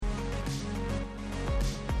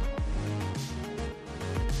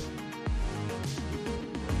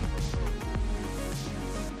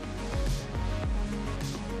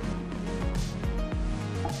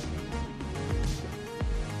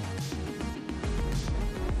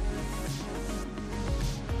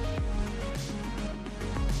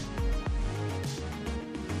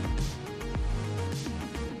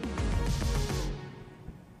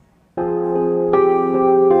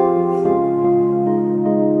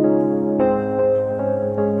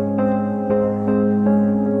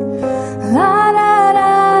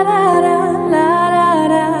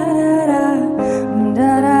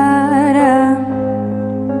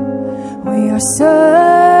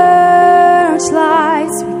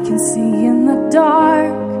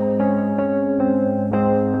dark.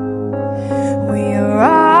 We are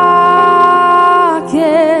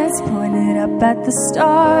rockets pointed up at the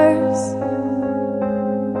stars.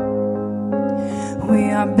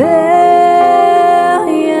 We are billions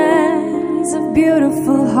of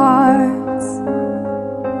beautiful hearts.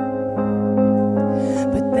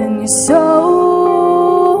 But then you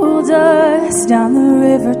sold us down the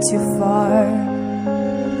river too far.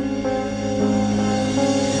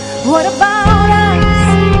 What about us?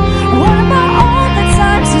 What about all the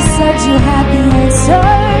times you said you had the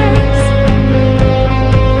answers?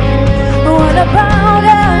 What about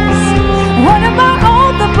us? What about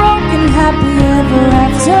all the broken happy ever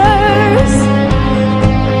afters?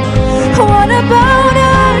 What about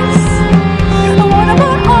us? What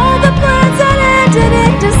about all the plans that ended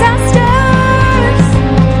in disasters?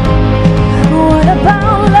 What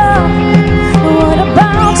about love? What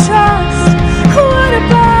about trust? What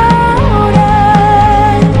about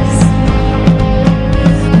us?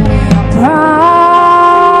 We are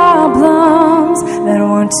problems that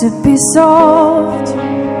want to be solved.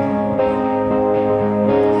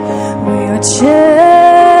 We are children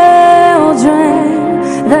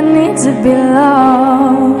that need to be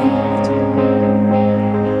loved.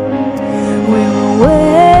 We were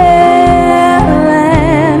willing,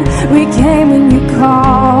 we came when you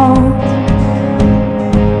called.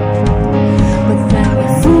 But then you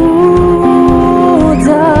fooled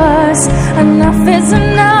us, enough is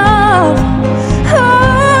enough.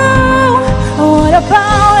 Oh, what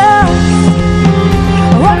about us?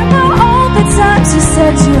 What about all the times you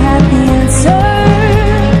said you had the answers?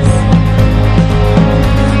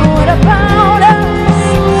 What about us?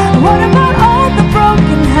 What about all the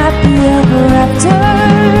broken happy ever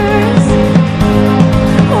afters?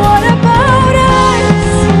 What about us?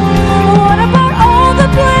 What about all the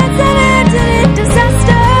plans that ended in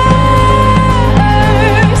disasters?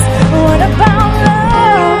 What about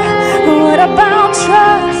love? What about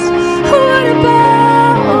trust? What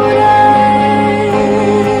about us?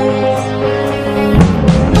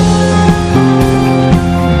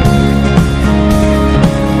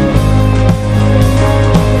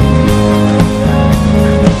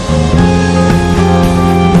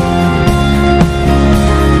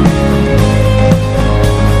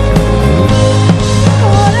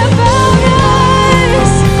 What about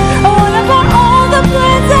us? What about all the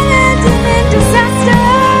plans that ended in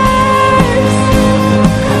disasters?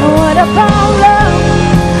 What about love?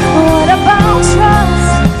 What about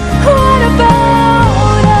trust? What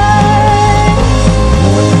about us?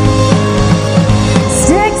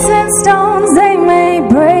 Sticks and stones, they may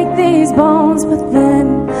break these bones, but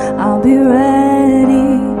then I'll be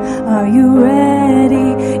ready. Are you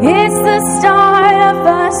ready? It's the start of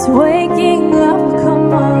us waking up.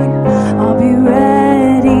 Come on, I'll be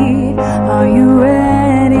ready. Are you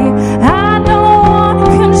ready? I don't want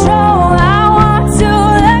control, I want to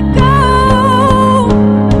let go.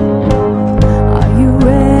 Are you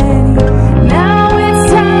ready? Now it's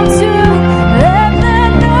time to let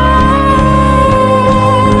them know.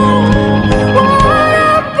 What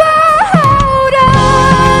about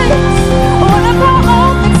us? What about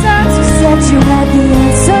all the times you said you had the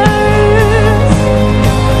answers?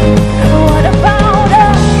 What about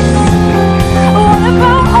us? What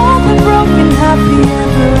about all the broken happy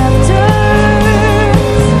ever afters?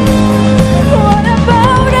 What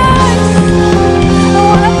about us?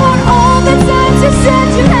 What about all the times you said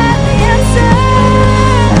you had the answers?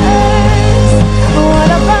 What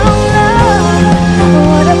about love?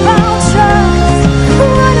 What about trust?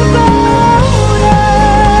 What about us?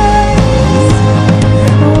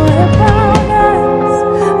 What about us?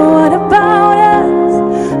 What about us?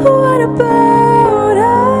 What about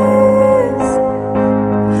us?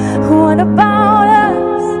 What about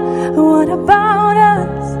us? What about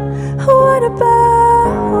us? What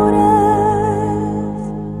about us?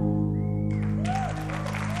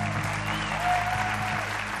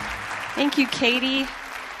 Thank you, Katie.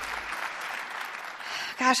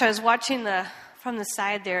 Gosh, I was watching from the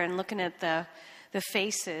side there and looking at the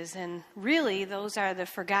faces, and really those are the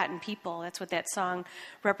forgotten people. That's what that song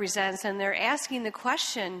represents. And they're asking the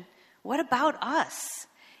question, what about us?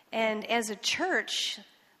 And as a church,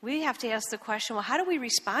 we have to ask the question, well, how do we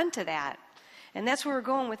respond to that? And that's where we're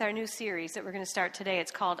going with our new series that we're going to start today.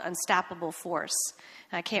 It's called Unstoppable Force.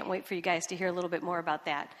 And I can't wait for you guys to hear a little bit more about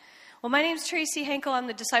that. Well, my name's Tracy Henkel. I'm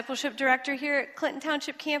the Discipleship Director here at Clinton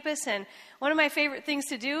Township Campus, and one of my favorite things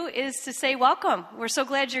to do is to say welcome. We're so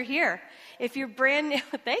glad you're here. If you're brand new,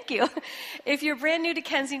 thank you. If you're brand new to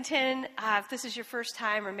Kensington, if this is your first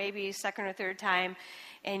time or maybe second or third time,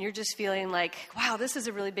 and you're just feeling like, wow, this is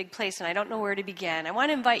a really big place and I don't know where to begin, I want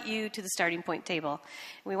to invite you to the starting point table.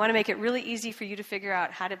 We want to make it really easy for you to figure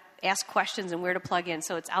out how to ask questions and where to plug in,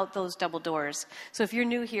 so it's out those double doors. So if you're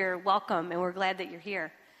new here, welcome, and we're glad that you're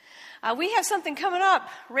here. We have something coming up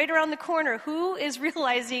right around the corner. Who is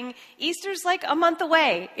realizing Easter's like a month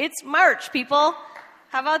away? It's March, people.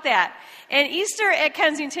 How about that? And Easter at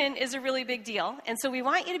Kensington is a really big deal. And so we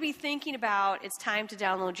want you to be thinking about it's time to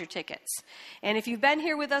download your tickets. And if you've been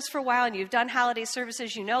here with us for a while and you've done holiday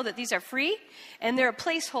services, you know that these are free and they're a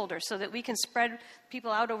placeholder so that we can spread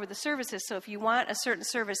people out over the services. So if you want a certain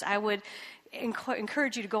service, I would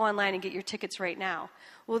encourage you to go online and get your tickets right now.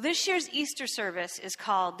 Well, this year's Easter service is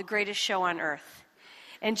called The Greatest Show on Earth.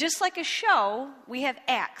 And just like a show, we have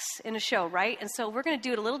acts in a show, right? And so we're going to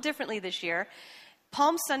do it a little differently this year.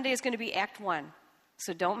 Palm Sunday is going to be Act 1,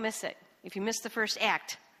 so don't miss it. If you miss the first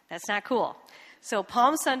act, that's not cool. So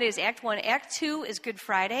Palm Sunday is Act 1. Act 2 is Good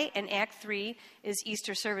Friday, and Act 3 is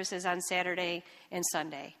Easter services on Saturday and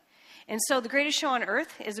Sunday. And so The Greatest Show on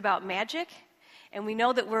Earth is about magic, and we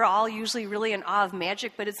know that we're all usually really in awe of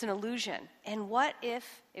magic, but it's an illusion. And what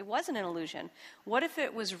if it wasn't an illusion? What if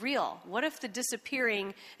it was real? What if the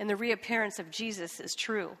disappearing and the reappearance of Jesus is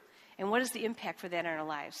true? And what is the impact for that in our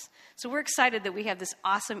lives? So we're excited that we have this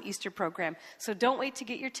awesome Easter program. So don't wait to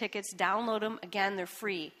get your tickets. Download them. Again, they're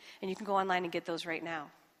free. And you can go online and get those right now.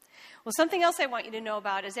 Well, something else I want you to know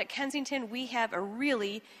about is at Kensington, we have a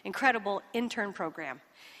really incredible intern program.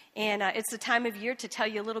 And it's the time of year to tell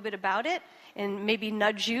you a little bit about it and maybe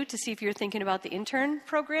nudge you to see if you're thinking about the intern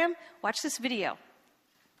program. Watch this video.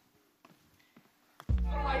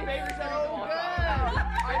 My favorite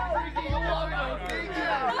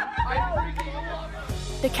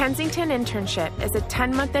The Kensington Internship is a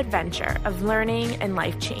 10-month adventure of learning and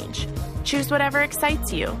life change. Choose whatever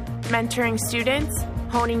excites you, mentoring students,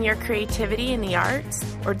 honing your creativity in the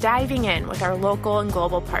arts, or diving in with our local and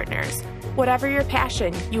global partners. Whatever your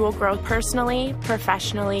passion, you will grow personally,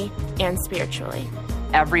 professionally, and spiritually.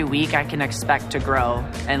 Every week I can expect to grow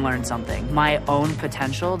and learn something. My own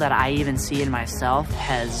potential that I even see in myself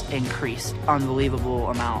has increased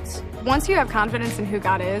unbelievable amounts. Once you have confidence in who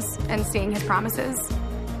God is and seeing His promises,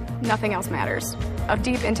 nothing else matters. A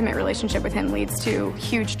deep, intimate relationship with Him leads to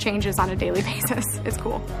huge changes on a daily basis. It's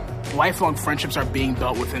cool. Lifelong friendships are being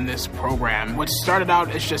built within this program. What started out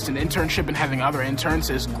as just an internship and having other interns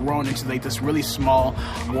has grown into like this really small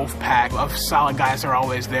wolf pack of solid guys that are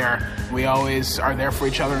always there. We always are there for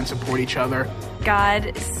each other and support each other.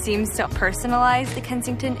 God seems to personalize the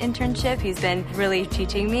Kensington internship. He's been really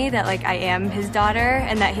teaching me that I am His daughter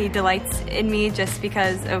and that He delights in me just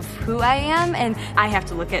because of who I am, and I have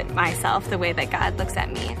to look at myself the way that God looks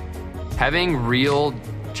at me. Having real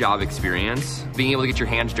job experience, being able to get your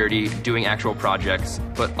hands dirty, doing actual projects,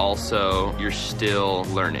 but also you're still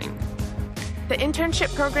learning. The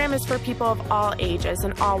internship program is for people of all ages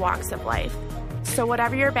and all walks of life. So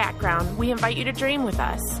whatever your background, we invite you to dream with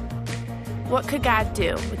us. What could God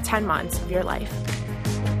do with 10 months of your life?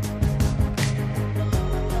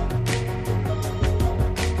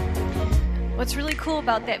 What's really cool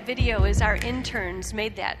about that video is our interns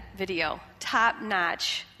made that video. Top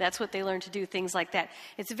notch. That's what they learn to do, things like that.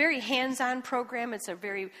 It's a very hands-on program. It's a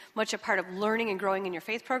very much a part of learning and growing in your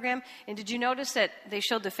faith program. And did you notice that they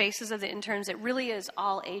showed the faces of the interns? It really is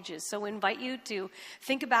all ages. So we invite you to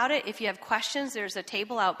think about it. If you have questions, there's a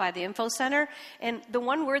table out by the info center. And the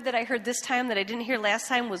one word that I heard this time that I didn't hear last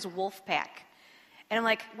time was wolf pack. And I'm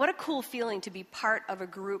like, what a cool feeling to be part of a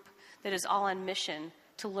group that is all on mission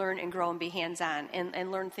to learn and grow and be hands-on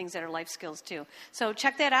and learn things that are life skills too. So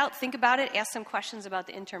check that out, think about it, ask some questions about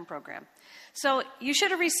the intern program. So you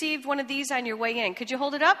should have received one of these on your way in. Could you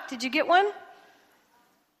hold it up? Did you get one?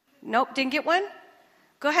 Nope, didn't get one?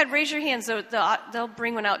 Go ahead, raise your hands. They'll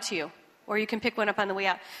bring one out to you. Or you can pick one up on the way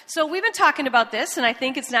out. So we've been talking about this, and I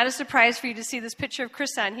think it's not a surprise for you to see this picture of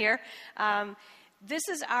Chris on here. This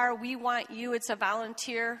is our We Want You. It's a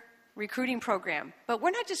volunteer recruiting program. But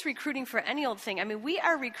we're not just recruiting for any old thing. I mean, we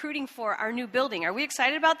are recruiting for our new building. Are we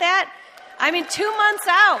excited about that? I mean, 2 months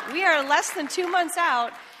out. We are less than 2 months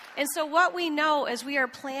out. And so what we know as we are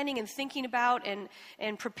planning and thinking about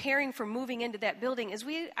and preparing for moving into that building is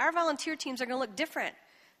our volunteer teams are going to look different.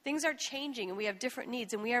 Things are changing, and we have different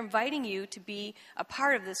needs, and we are inviting you to be a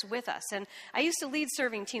part of this with us. And I used to lead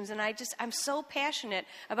serving teams, and I'm so passionate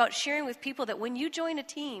about sharing with people that when you join a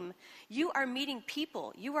team, you are meeting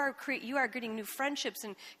people. You are getting new friendships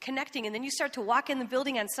and connecting, and then you start to walk in the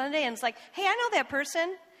building on Sunday, and it's like, hey, I know that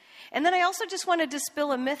person. And then I also just want to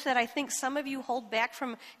dispel a myth that I think some of you hold back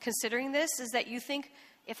from considering this, is that you think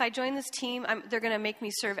if I join this team, they're going to make me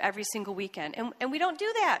serve every single weekend. And we don't do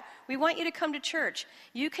that. We want you to come to church.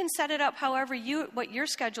 You can set it up however what your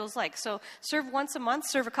schedule is like. So serve once a month,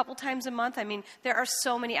 serve a couple times a month. I mean, there are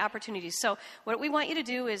so many opportunities. So what we want you to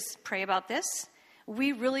do is pray about this.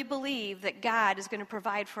 We really believe that God is going to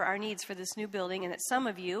provide for our needs for this new building, and that some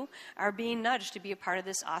of you are being nudged to be a part of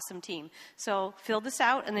this awesome team. So fill this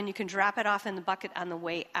out, and then you can drop it off in the bucket on the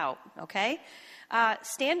way out, okay?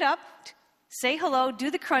 Stand up. Say hello,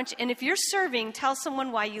 do the crunch, and if you're serving, tell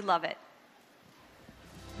someone why you love it.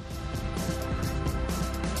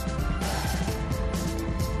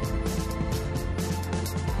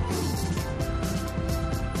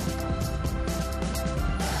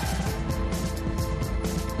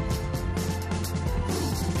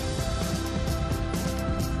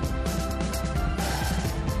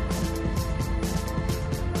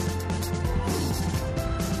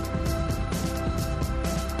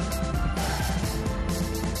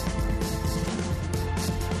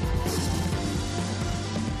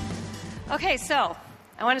 Okay, so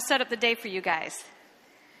I want to set up the day for you guys.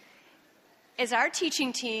 As our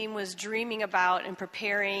teaching team was dreaming about and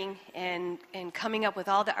preparing and coming up with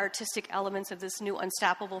all the artistic elements of this new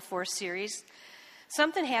Unstoppable Force series,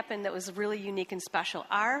 something happened that was really unique and special.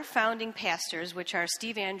 Our founding pastors, which are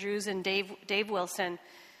Steve Andrews and Dave Wilson,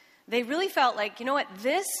 they really felt like, you know what,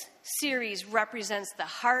 this series represents the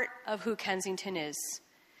heart of who Kensington is.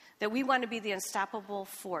 That we want to be the unstoppable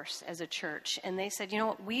force as a church. And they said, you know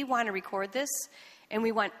what, we want to record this, and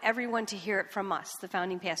we want everyone to hear it from us, the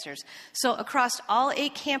founding pastors. So across all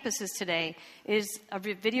 8 campuses today is a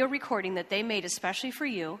video recording that they made especially for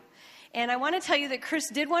you. And I want to tell you that Chris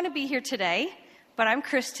did want to be here today, but I'm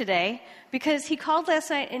Chris today, because he called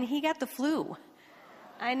last night and he got the flu.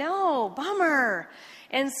 I know, bummer.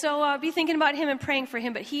 And so be thinking about him and praying for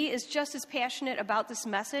him, but he is just as passionate about this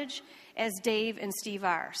message as Dave and Steve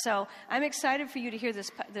are. So I'm excited for you to hear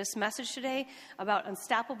this message today about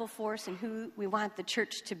unstoppable force and who we want the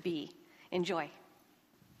church to be. Enjoy.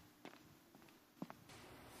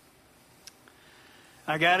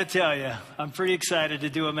 I got to tell you, I'm pretty excited to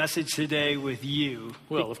do a message today with you.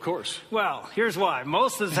 Well, of course. Well, here's why.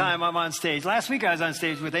 Most of the time I'm on stage. Last week I was on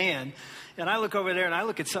stage with Ann, and I look over there and I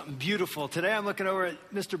look at something beautiful. Today I'm looking over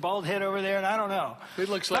at Mr. Baldhead over there, and I don't know. It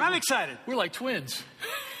looks but like I'm excited. We're like twins.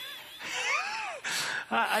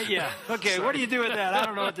 Yeah. Okay, what do you do with that? I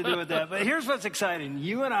don't know what to do with that. But here's what's exciting.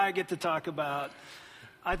 You and I get to talk about,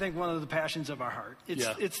 I think, one of the passions of our heart.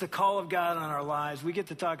 It's the call of God on our lives. We get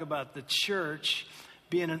to talk about the church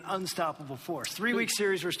being an unstoppable force. 3-week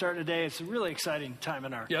series we're starting today. It's a really exciting time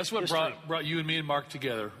in our that's what history. brought you and me and Mark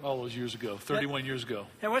together all those years ago, 31 years ago.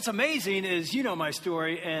 And what's amazing is, you know my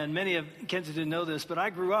story, and many of Kensington know this, but I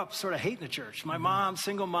grew up sort of hating the church. My mom,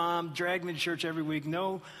 single mom, dragged me to church every week.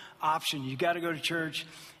 No option. You got to go to church.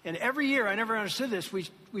 And every year, I never understood this, we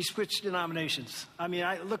switched denominations. I mean,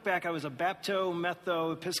 I look back, I was a Bapto,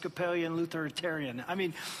 Metho, Episcopalian, Lutheritarian. I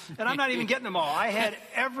mean, and I'm not even getting them all. I had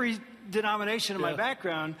every denomination in my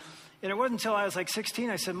background. And it wasn't until I was like 16,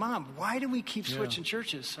 I said, Mom, why do we keep switching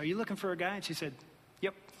churches? Are you looking for a guy? And she said,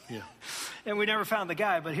 yep. Yeah. And we never found the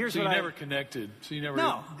guy, but here's what you never connected. So you never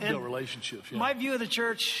built relationships. Yeah. My view of the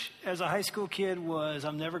church as a high school kid was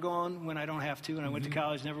I'm never going when I don't have to. And I went to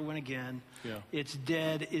college, never went again. Yeah. It's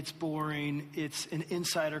dead. It's boring. It's an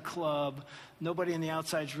insider club. Nobody on the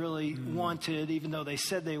outside's really wanted, even though they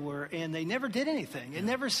said they were. And they never did anything. It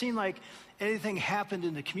never seemed like anything happened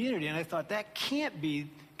in the community. And I thought that can't be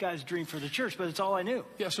God's dream for the church, but it's all I knew.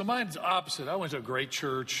 Yeah, so mine's opposite. I went to a great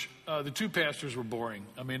church. The 2 pastors were boring.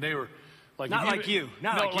 I mean, they were like... Not like you.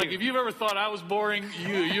 If you've ever thought I was boring,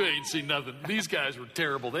 you ain't seen nothing. These guys were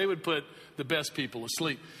terrible. They would put the best people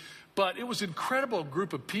asleep. But it was an incredible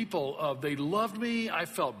group of people. They loved me. I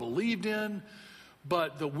felt believed in.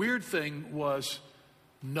 But the weird thing was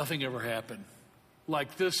nothing ever happened.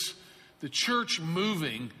 Like this, the church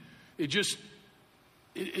moving, it just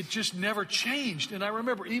never changed. And I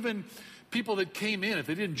remember even people that came in, if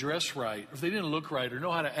they didn't dress right, or if they didn't look right or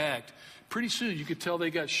know how to act, pretty soon you could tell they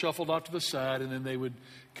got shuffled off to the side and then they would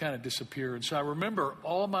kind of disappear. And so I remember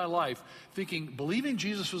all my life thinking, believing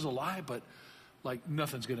Jesus was alive, but like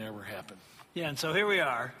nothing's going to ever happen. Yeah, and so here we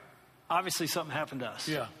are. Obviously something happened to us.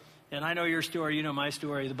 Yeah. And I know your story, you know my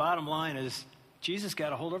story. The bottom line is Jesus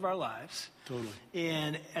got a hold of our lives. Totally.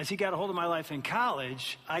 And as he got a hold of my life in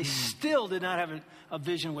college, I still did not have a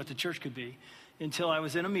vision what the church could be until I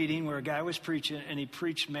was in a meeting where a guy was preaching, and he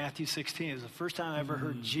preached Matthew 16. It was the first time I ever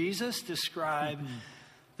heard Jesus describe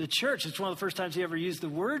the church. It's one of the first times he ever used the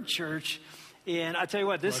word church. And I tell you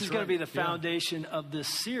what, this That's is going to be the right. foundation of this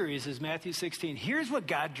series is Matthew 16. Here's what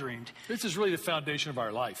God dreamed. This is really the foundation of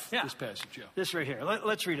our life, Yeah. this passage. Yeah. This right here.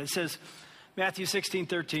 Let's read it. It says, Matthew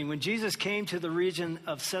 16:13. When Jesus came to the region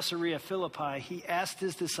of Caesarea Philippi, he asked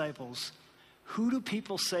his disciples, who do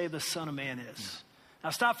people say the Son of Man is? Now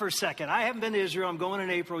stop for a second. I haven't been to Israel. I'm going in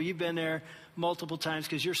April. You've been there multiple times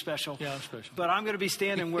because you're special. Yeah, I'm special. But I'm going to be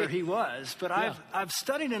standing where he was. But Yeah. I've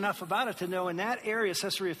studied enough about it to know in that area,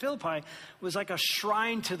 Caesarea Philippi was like a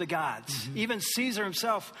shrine to the gods. Mm-hmm. Even Caesar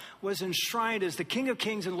himself was enshrined as the King of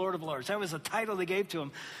Kings and Lord of Lords. That was the title they gave to him.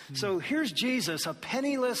 Mm-hmm. So here's Jesus, a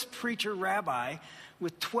penniless preacher rabbi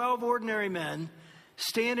with 12 ordinary men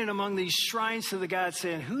standing among these shrines to the gods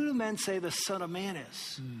saying, who do men say the Son of Man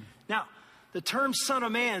is? Now, the term Son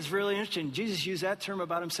of Man is really interesting. Jesus used that term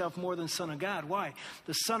about himself more than Son of God. Why?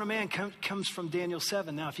 The Son of Man comes from Daniel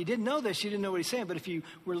 7. Now, if you didn't know this, you didn't know what he's saying. But if you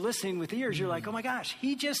were listening with ears, you're like, oh my gosh,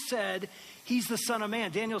 he just said he's the Son of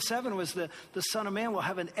Man. Daniel 7 was the Son of Man will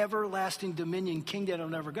have an everlasting dominion, kingdom that'll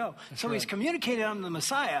never go. So he's communicating on the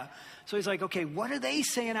Messiah. So he's like, okay, what are they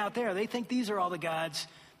saying out there? They think these are all the gods.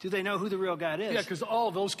 Do they know who the real God is? Yeah, because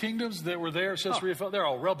all those kingdoms that were there, Caesarea, they're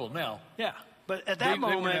all rubble now. Yeah. But at that They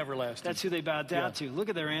weren't moment, everlasting. that's who they bowed down to. Look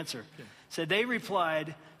at their answer. So they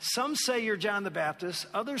replied, some say you're John the Baptist,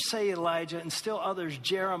 others say Elijah, and still others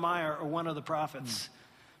Jeremiah or one of the prophets.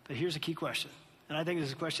 But here's a key question. And I think this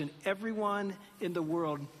is a question everyone in the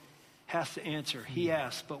world has to answer. He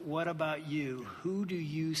asked, but what about you? Who do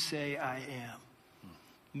you say I am?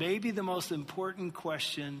 Maybe the most important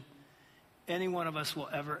question any one of us will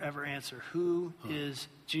ever answer. Who is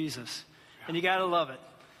Jesus? And you got to love it.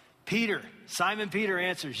 Peter, Simon Peter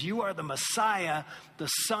answers, you are the Messiah, the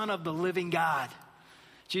Son of the living God.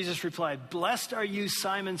 Jesus replied, blessed are you,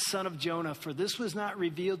 Simon, son of Jonah, for this was not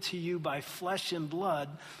revealed to you by flesh and blood,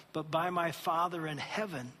 but by my Father in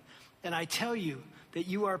heaven. And I tell you that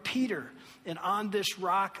you are Peter, and on this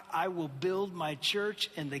rock I will build my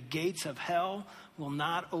church, and the gates of hell will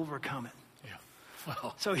not overcome it. Yeah.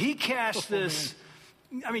 Wow. So he cast this...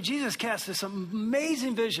 Jesus cast this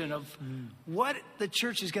amazing vision of what the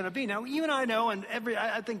church is going to be. Now, you and I know, and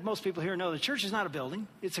I think most people here know, the church is not a building.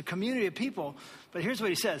 It's a community of people. But here's what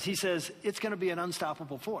he says. He says, it's going to be an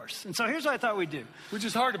unstoppable force. And so here's what I thought we'd do. Which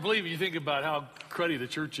is hard to believe when you think about how cruddy the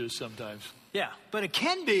church is sometimes. Yeah, but it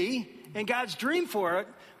can be, and God's dream for it,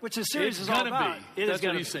 which the series is all about. That's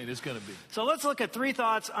what he's saying. It's going to be. So let's look at 3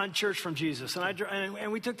 thoughts on church from Jesus.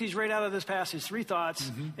 And we took these right out of this passage, 3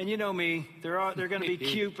 thoughts. And you know me, they're going to be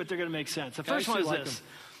cute, but they're going to make sense. The first one is this.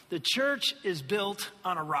 The church is built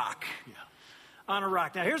on a rock. Yeah. On a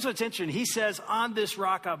rock. Now, here's what's interesting. He says, on this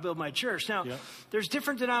rock, I'll build my church. Now, there's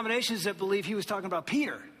different denominations that believe he was talking about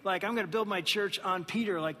Peter. Like, I'm going to build my church on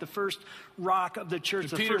Peter, like the first rock of the church,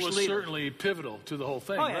 the Peter first was leader. certainly pivotal to the whole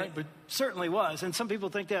thing, Oh, yeah, right? But certainly was. And some people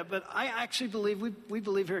think that. But I actually believe, we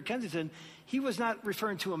believe here at Kensington, he was not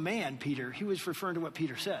referring to a man, Peter. He was referring to what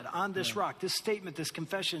Peter said. On this rock, this statement, this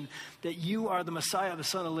confession that you are the Messiah, the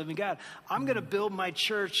Son of the living God. I'm going to build my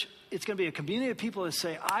church. It's going to be a community of people that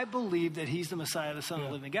say, I believe that he's the Messiah, the Son of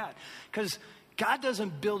the living God. Because God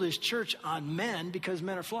doesn't build his church on men because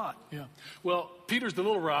men are flawed. Yeah. Well, Peter's the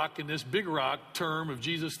little rock, and this big rock term of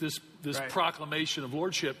Jesus, this proclamation of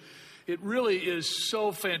lordship, it really is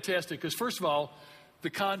so fantastic. Because first of all, the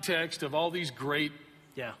context of all these great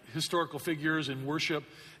historical figures in worship,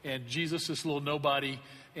 and Jesus, this little nobody,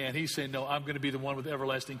 and he's saying, no, I'm going to be the one with the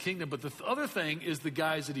everlasting kingdom. But the other thing is the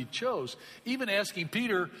guys that he chose. Even asking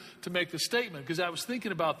Peter to make the statement, because I was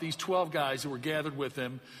thinking about these 12 guys that were gathered with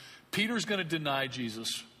him. Peter's going to deny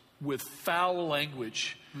Jesus with foul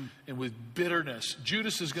language and with bitterness.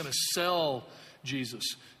 Judas is going to sell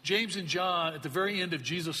Jesus. James and John, at the very end of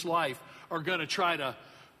Jesus' life, are going to try to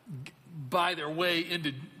buy their way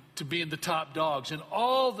into being the top dogs. And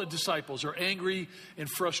all the disciples are angry and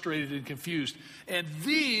frustrated and confused. And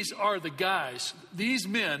these are the guys, these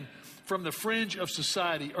men from the fringe of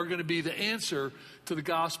society are going to be the answer to the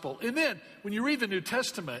gospel. And then, when you read the New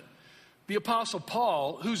Testament, the Apostle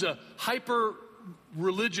Paul, who's a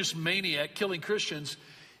hyper-religious maniac killing Christians,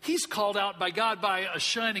 he's called out by God by a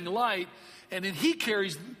shining light, and then he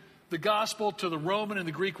carries the gospel to the Roman and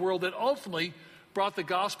the Greek world that ultimately brought the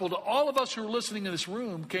gospel to all of us who are listening in this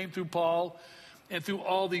room, came through Paul and through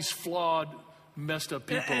all these flawed, messed up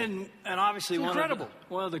people. And obviously it's incredible.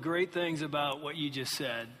 One of the great things about what you just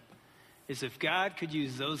said is if God could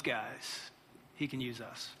use those guys, he can use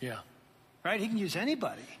us. Yeah. Right? He can use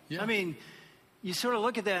anybody. Yeah. I mean, you sort of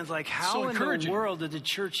look at that and it's like, how in the world did the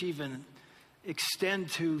church even extend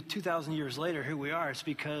to 2,000 years later? Here we are. It's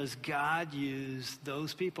because God used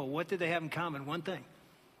those people. What did they have in common? One thing.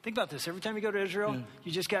 Think about this. Every time you go to Israel,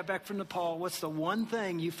 you just got back from Nepal, what's the one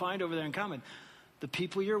thing you find over there in common? The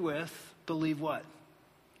people you're with believe what?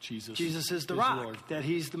 Jesus. Jesus is the Is rock, Lord. that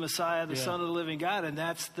he's the Messiah, the Son of the living God, and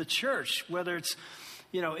that's the church. Whether it's,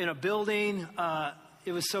 in a building,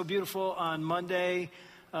 it was so beautiful on Monday.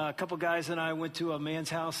 A couple guys and I went to a man's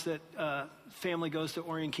house that family goes to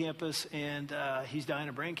Orion campus, and he's dying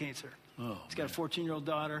of brain cancer. He's got a 14-year-old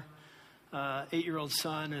daughter, 8-year-old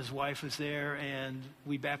son. His wife was there, and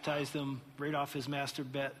we baptized him right off his master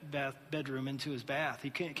bedroom into his bath. He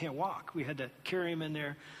can't walk. We had to carry him in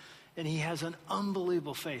there, and he has an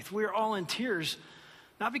unbelievable faith. We're all in tears,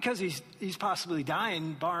 not because he's possibly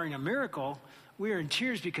dying, barring a miracle. We are in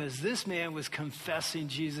tears because this man was confessing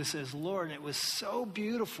Jesus as Lord, and it was so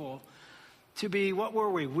beautiful to be, what were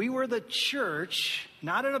we? We were the church,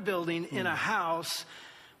 not in a building, in a house.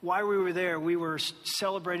 While we were there, we were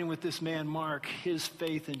celebrating with this man, Mark, his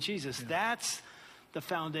faith in Jesus. Yeah. That's the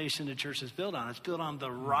foundation the church is built on. It's built on the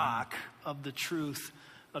rock of the truth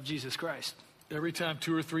of Jesus Christ. Every time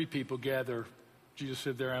 2 or 3 people gather, Jesus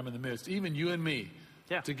said, there I'm in the midst. Even you and me,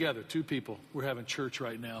 together, 2 people, we're having church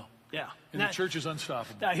right now. Yeah. And the church is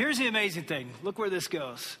unstoppable. Now, here's the amazing thing. Look where this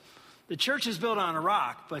goes. The church is built on a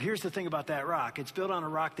rock, but here's the thing about that rock. It's built on a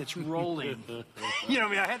rock that's rolling. I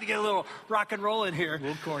had to get a little rock and roll in here. A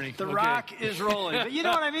little corny. The rock is rolling. But you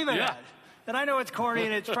know what I mean by that. And I know it's corny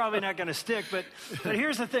and it's probably not going to stick, but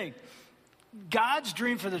here's the thing. God's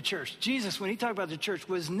dream for the church, Jesus, when he talked about the church,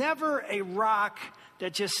 was never a rock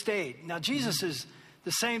that just stayed. Now, Jesus is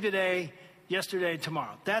the same today, yesterday, and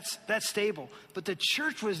tomorrow. That's stable. But the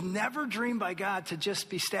church was never dreamed by God to just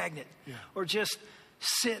be stagnant or just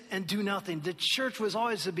sit and do nothing. The church was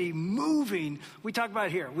always to be moving. We talk about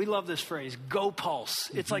it here. We love this phrase, go pulse.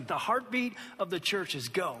 It's like the heartbeat of the church is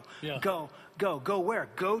go. Go. Go where?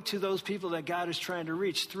 Go to those people that God is trying to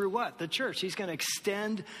reach through what? The church. He's going to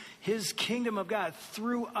extend his kingdom of God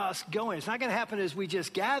through us going. It's not going to happen as we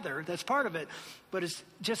just gather. That's part of it. But it's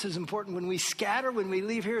just as important when we scatter, when we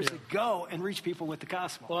leave here, is to go and reach people with the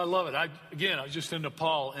gospel. Well, I love it. I was just in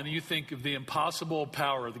Nepal, and you think of the impossible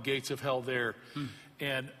power of the gates of hell there.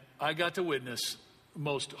 And I got to witness the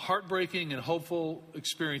most heartbreaking and hopeful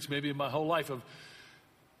experience maybe in my whole life of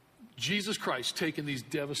Jesus Christ taking these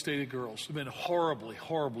devastated girls who've been horribly,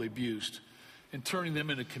 horribly abused and turning them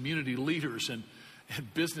into community leaders and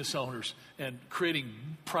business owners and creating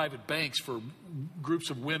private banks for groups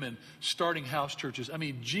of women, starting house churches. I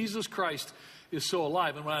mean, Jesus Christ is so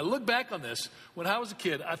alive. And when I look back on this, when I was a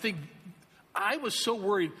kid, I think I was so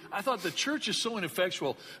worried. I thought the church is so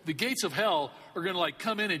ineffectual. The gates of hell are going to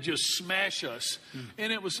come in and just smash us.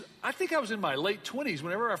 And I think I was in my late 20s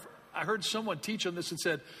whenever I heard someone teach on this and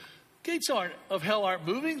said, gates of hell aren't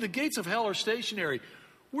moving. The gates of hell are stationary.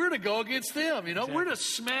 We're to go against them, Exactly. We're to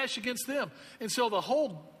smash against them. And so the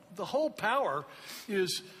whole power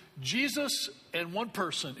is Jesus and one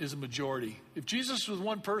person is a majority. If Jesus was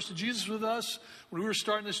one person, Jesus was with us, when we were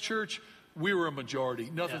starting this church, we were a majority.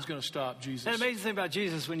 Nothing's going to stop Jesus. And the amazing thing about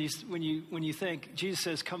Jesus, when you think Jesus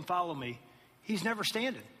says, "Come follow me," he's never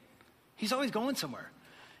standing. He's always going somewhere.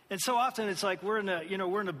 And so often it's like we're in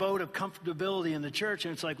a boat of comfortability in the church,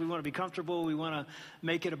 and it's like we want to be comfortable, we want to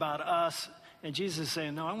make it about us. And Jesus is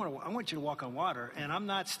saying, "No, I want you to walk on water, and I'm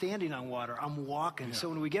not standing on water. I'm walking." Yeah. So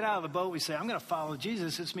when we get out of the boat, we say, "I'm going to follow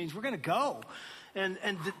Jesus." This means we're going to go.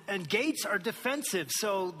 And gates are defensive,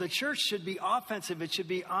 so the church should be offensive. It should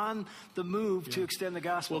be on the move to extend the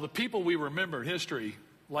gospel. Well, the people we remember in history,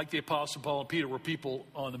 like the Apostle Paul and Peter, were people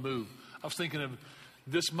on the move. I was thinking of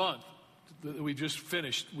this month that we just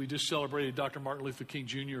finished. We just celebrated Dr. Martin Luther King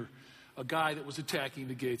Jr., a guy that was attacking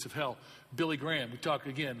the gates of hell. Billy Graham, we talked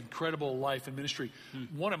again, incredible life and ministry.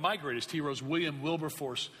 One of my greatest heroes, William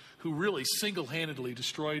Wilberforce, who really single-handedly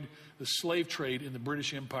destroyed the slave trade in the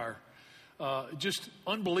British Empire. Just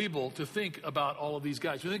unbelievable to think about all of these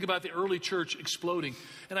guys. We think about the early church exploding.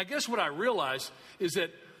 And I guess what I realized is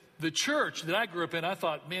that the church that I grew up in, I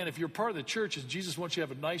thought, man, if you're part of the church, Jesus wants you to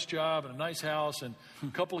have a nice job and a nice house and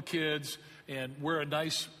a couple of kids and wear a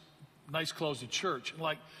nice clothes at church.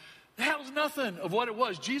 And that was nothing of what it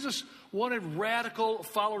was. Jesus wanted radical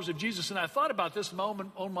followers of Jesus. And I thought about this with my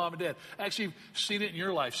own mom and dad. Actually, seen it in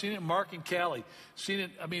your life. Seen it in Mark and Callie. Seen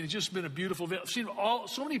it, it's just been a beautiful event. I've seen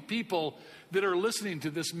so many people that are listening to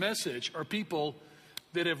this message are people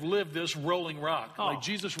that have lived this rolling rock. Like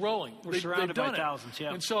Jesus rolling. We're surrounded by thousands,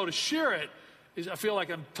 yeah. And so to share it, I feel like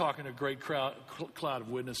I'm talking to a great cloud of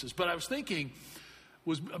witnesses. But I was thinking,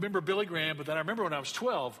 I remember Billy Graham, but then I remember when I was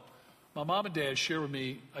 12, my mom and dad shared with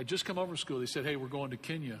me, I'd just come over from school. They said, "Hey, we're going to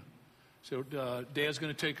Kenya." So Dad's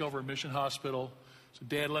going to take over a mission hospital. So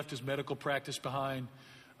Dad left his medical practice behind.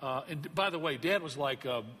 And by the way, Dad was like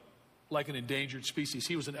an endangered species.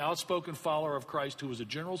 He was an outspoken follower of Christ who was a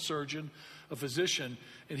general surgeon, a physician,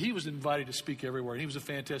 and he was invited to speak everywhere. And he was a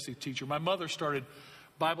fantastic teacher. My mother started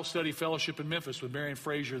Bible study fellowship in Memphis with Marion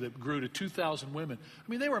Frazier that grew to 2,000 women.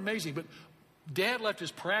 I mean, they were amazing. But Dad left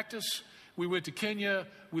his practice. We went to Kenya.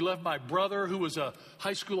 We left my brother, who was a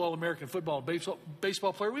high school All-American football and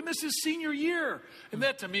baseball player. We missed his senior year. And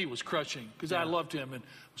that, to me, was crushing because I loved him and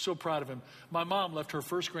was so proud of him. My mom left her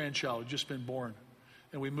first grandchild, who had just been born.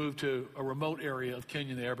 And we moved to a remote area of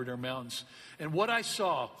Kenya in the Aberdare Mountains. And what I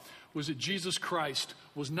saw was that Jesus Christ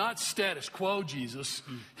was not status quo Jesus.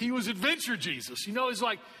 He was adventure Jesus. You know, it's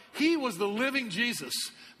like he was the living Jesus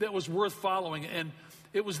that was worth following. And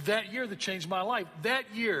it was that year that changed my life.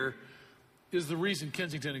 That year is the reason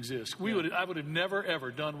Kensington exists. I would have never, ever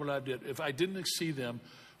done what I did if I didn't see them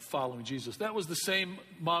following Jesus. That was the same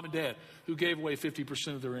mom and dad who gave away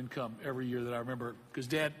 50% of their income every year that I remember. Because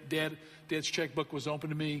Dad's checkbook was open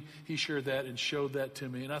to me. He shared that and showed that to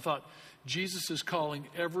me. And I thought, Jesus is calling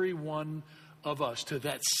every one of us to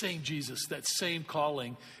that same Jesus, that same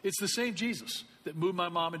calling. It's the same Jesus that moved my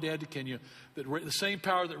mom and dad to Kenya, the same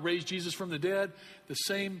power that raised Jesus from the dead, the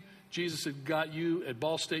same Jesus that got you at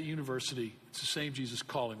Ball State University. It's the same Jesus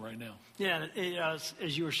calling right now. Yeah,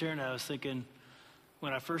 as you were sharing that, I was thinking,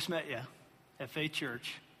 when I first met you at Faith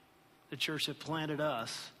Church, the church that planted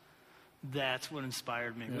us, that's what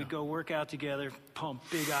inspired me. Yeah. We'd go work out together, pump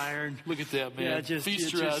big iron. Look at that, man. Yeah,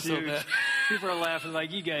 Feast your ass on that. People are laughing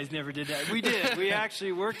like, you guys never did that. We did. We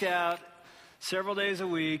actually worked out several days a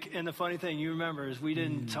week. And the funny thing, you remember, is we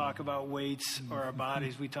didn't talk about weights or our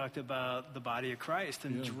bodies. We talked about the body of Christ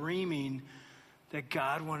and dreaming that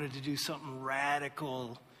God wanted to do something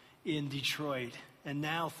radical in Detroit. And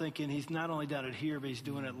now thinking he's not only done it here, but he's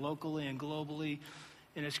doing it locally and globally.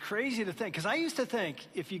 And it's crazy to think, because I used to think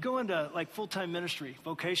if you go into like full-time ministry,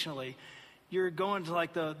 vocationally, you're going to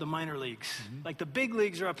like the minor leagues. Like the big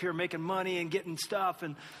leagues are up here making money and getting stuff.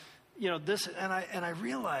 And, you know, this, and I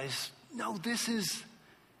realized, no, this is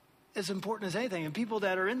as important as anything. And people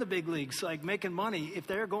that are in the big leagues, like making money, if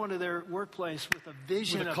they're going to their workplace with a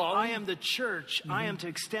vision of, I am the church, I am to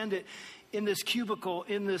extend it in this cubicle,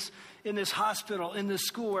 in this hospital, in this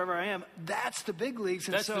school, wherever I am, that's the big leagues.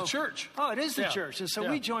 And that's the church. Oh, it is the church. And so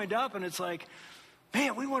we joined up, and it's like,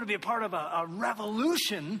 man, we want to be a part of a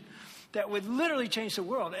revolution that would literally change the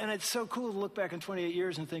world. And it's so cool to look back in 28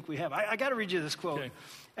 years and think we have. I got to read you this quote. Okay.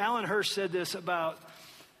 Alan Hirsch said this about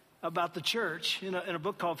the church in a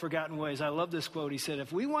book called Forgotten Ways. I love this quote. He said,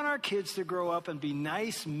 if we want our kids to grow up and be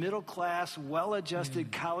nice, middle-class,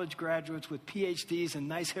 well-adjusted college graduates with PhDs and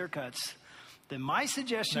nice haircuts, then my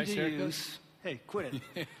suggestion to you is, hey, quit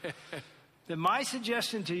it. Then my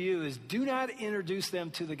suggestion to you is do not introduce them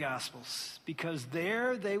to the Gospels, because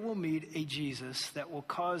there they will meet a Jesus that will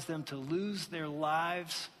cause them to lose their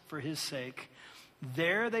lives for his sake.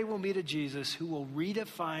 There they will meet a Jesus who will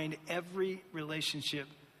redefine every relationship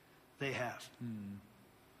they have.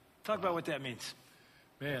 Talk about what that means.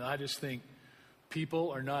 Man, I just think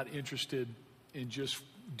people are not interested in just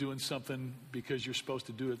doing something because you're supposed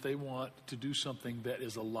to do it. They want to do something that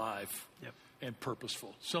is alive and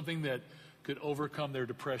purposeful, something that could overcome their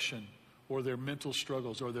depression or their mental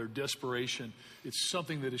struggles or their desperation. It's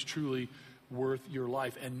something that is truly worth your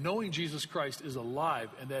life. And knowing Jesus Christ is alive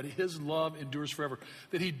and that his love endures forever,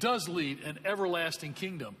 that he does lead an everlasting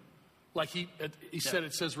kingdom. Like he said,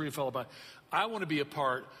 it says, read about, I want to be a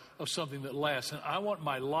part of something that lasts, and I want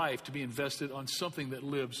my life to be invested on something that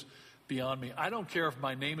lives beyond me. I don't care if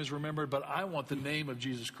my name is remembered, but I want the name of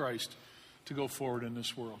Jesus Christ to go forward in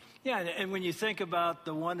this world. Yeah, and when you think about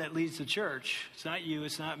the one that leads the church, it's not you,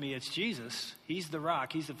 it's not me, it's Jesus. He's the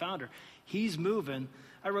rock, he's the founder. He's moving.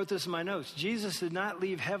 I wrote this in my notes. Jesus did not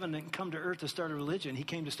leave heaven and come to earth to start a religion. He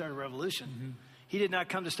came to start a revolution. He did not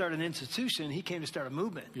come to start an institution. He came to start a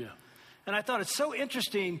movement. Yeah. And I thought it's so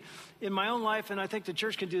interesting in my own life, and I think the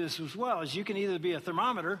church can do this as well, is you can either be a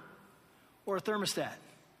thermometer or a thermostat.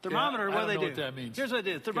 Thermometer, what do they do? What that means. Here's what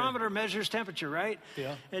they do. Thermometer measures temperature, right?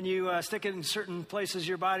 Yeah. And you stick it in certain places of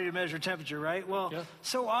your body to measure temperature, right? Well,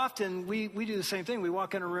 so often we do the same thing. We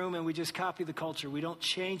walk in a room and we just copy the culture. We don't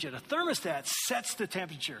change it. A thermostat sets the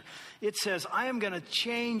temperature. It says, I am going to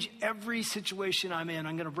change every situation I'm in.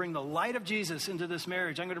 I'm going to bring the light of Jesus into this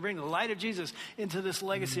marriage. I'm going to bring the light of Jesus into this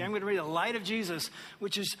legacy. I'm going to bring the light of Jesus,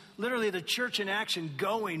 which is literally the church in action,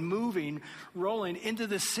 going, moving, rolling into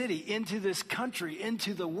this city, into this country,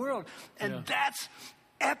 into the world. And that's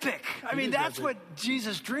epic. I mean, that's epic. What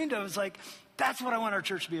Jesus dreamed of. It's like, that's what I want our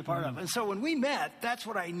church to be a part of. And so when we met, that's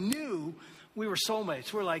what I knew we were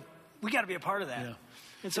soulmates. We're like, we got to be a part of that.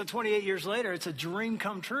 And so 28 years later, it's a dream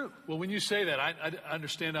come true. Well, when you say that, I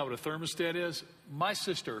understand now what a thermostat is. My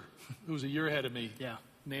sister, who was a year ahead of me,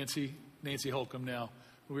 Nancy Holcomb now,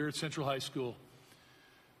 we were at Central High School.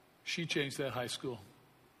 She changed that high school.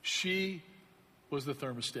 She was the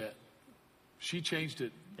thermostat. She changed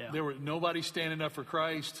it. Yeah. There were nobody standing up for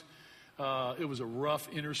Christ. It was a rough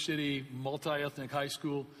inner city, multi-ethnic high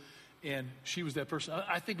school. And she was that person.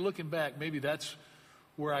 I think looking back, maybe that's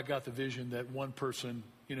where I got the vision that one person,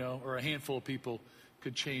 you know, or a handful of people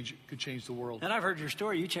could change the world. And I've heard your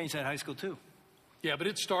story. You changed that high school too. Yeah, but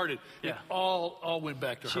it started. Yeah. It all went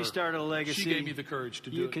back to her. She started a legacy. She gave me the courage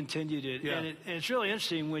to do it. You continued it. Yeah. And it's really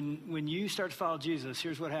interesting when you start to follow Jesus,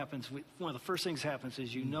 here's what happens. One of the first things that happens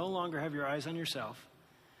is you no longer have your eyes on yourself.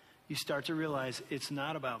 You start to realize it's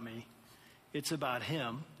not about me. It's about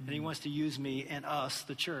him. And he wants to use me and us,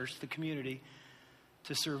 the church, the community,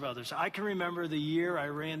 to serve others. I can remember the year I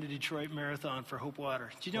ran the Detroit Marathon for Hope Water.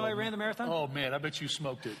 Did you know I ran the marathon? Oh, man, I bet you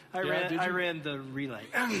smoked it. I ran the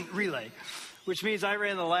relay, which means I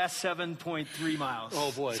ran the last 7.3 miles.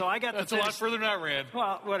 Oh, boy. So I got That's to finish, a lot further than I ran.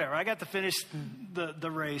 Well, whatever. I got to finish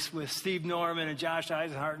the race with Steve Norman and Josh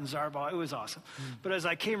Eisenhart and Zarbaugh. It was awesome. But as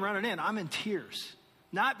I came running in, I'm in tears.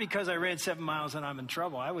 Not because I ran 7 miles and I'm in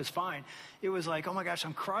trouble. I was fine. It was like, oh my gosh,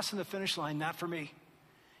 I'm crossing the finish line, not for me.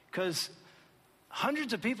 Because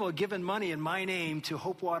hundreds of people have given money in my name to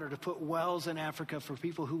Hope Water to put wells in Africa for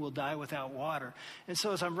people who will die without water. And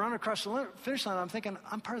so as I'm running across the finish line, I'm thinking,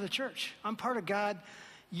 I'm part of the church. I'm part of God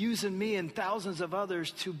using me and thousands of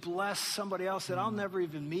others to bless somebody else that I'll never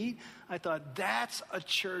even meet. I thought, that's a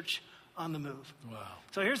church on the move. Wow.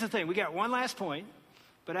 So here's the thing. We got one last point.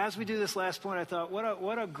 But as we do this last point, I thought,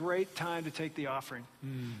 what a great time to take the offering.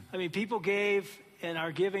 I mean, people gave and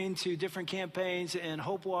are giving to different campaigns and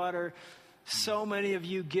Hope Water. So many of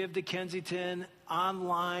you give to Kensington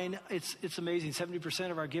online. It's amazing.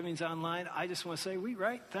 70% of our giving's online. I just want to say,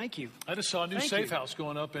 thank you. I just saw a new safe house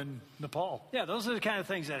going up in Nepal. Yeah, those are the kind of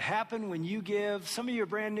things that happen when you give. Some of you are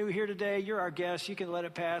brand new here today. You're our guests. You can let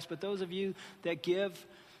it pass. But those of you that give,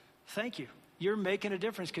 thank you. You're making a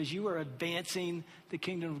difference because you are advancing the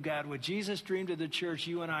kingdom of God. What Jesus dreamed of the church,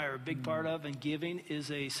 you and I are a big part of, and giving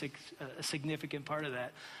is a significant part of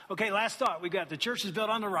that. Okay, last thought. We got the church is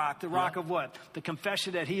built on the rock. The rock of what? The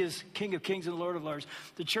confession that he is King of Kings and Lord of Lords.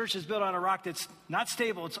 The church is built on a rock that's not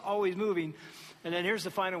stable. It's always moving. And then here's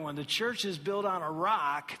the final one. The church is built on a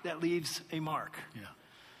rock that leaves a mark. Yeah.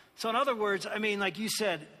 So in other words, I mean, like you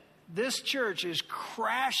said, this church is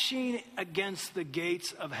crashing against the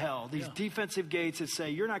gates of hell, these defensive gates that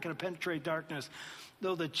say you're not going to penetrate darkness.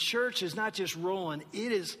 Though the church is not just rolling,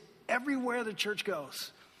 it is everywhere the church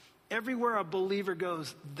goes. Everywhere a believer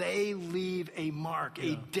goes, they leave a mark,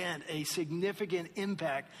 a dent, a significant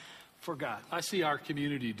impact for God. I see our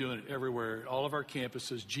community doing it everywhere, all of our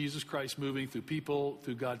campuses, Jesus Christ moving through people,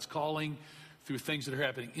 through God's calling, through things that are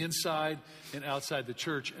happening inside and outside the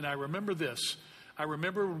church. And I remember this. I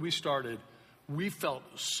remember when we started, we felt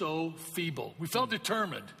so feeble. We felt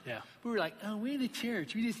determined. Yeah. We were like, oh, we're in a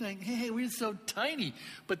church. We just think, hey, we're so tiny.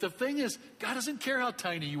 But the thing is, God doesn't care how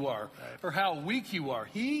tiny you are or how weak you are.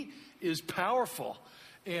 He is powerful.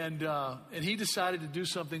 And he decided to do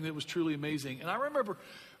something that was truly amazing. And I remember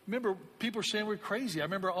people were saying we're crazy. I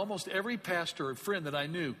remember almost every pastor or friend that I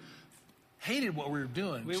knew hated what we were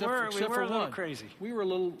doing. We were a little crazy. We were a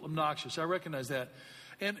little obnoxious. I recognize that.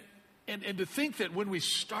 And to think that when we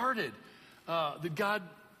started, that God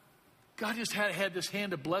just had this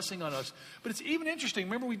hand of blessing on us. But it's even interesting.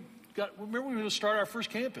 Remember we were going to start our first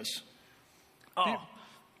campus. Oh,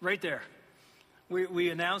 right there. We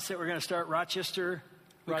announced that we're going to start Rochester.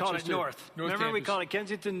 We called it North. Remember, Campus. we called it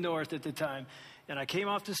Kensington North at the time. And I came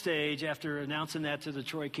off the stage after announcing that to the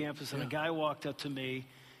Troy campus, and a guy walked up to me.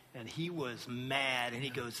 And he was mad, and he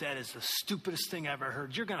goes, that is the stupidest thing I've ever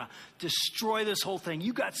heard. You're going to destroy this whole thing.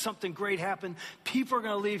 You got something great happen. People are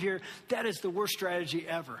going to leave here. That is the worst strategy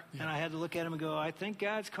ever. Yeah. And I had to look at him and go, I think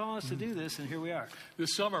God's calling us to do this, and here we are.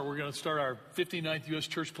 This summer, we're going to start our 59th U.S.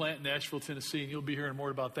 church plant in Nashville, Tennessee, and you'll be hearing more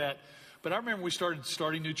about that. But I remember we started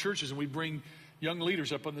starting new churches, and we'd bring young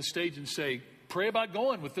leaders up on the stage and say, pray about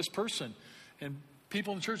going with this person. And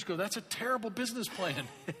people in the church go, that's a terrible business plan.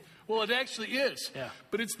 Well, it actually is. Yeah.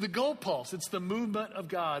 But it's the goalpost. It's the movement of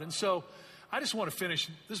God. And so I just want to finish.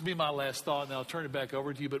 This will be my last thought, and I'll turn it back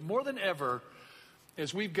over to you. But more than ever,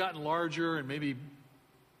 as we've gotten larger and maybe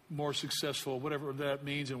more successful, whatever that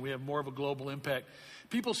means, and we have more of a global impact,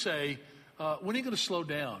 people say, when are you going to slow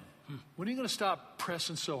down? When are you going to stop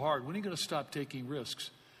pressing so hard? When are you going to stop taking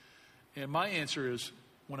risks? And my answer is,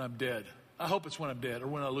 when I'm dead. I hope it's when I'm dead or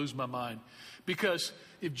when I lose my mind. Because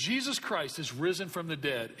if Jesus Christ is risen from the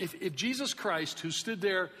dead, if Jesus Christ, who stood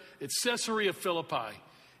there at Caesarea Philippi,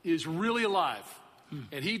 is really alive,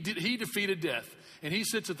 and he defeated death, and he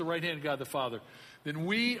sits at the right hand of God the Father, then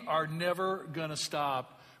we are never going to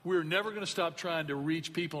stop. We're never going to stop trying to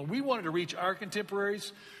reach people. And we wanted to reach our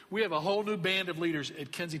contemporaries. We have a whole new band of leaders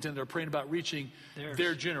at Kensington that are praying about reaching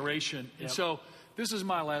their generation. Yep. And so this is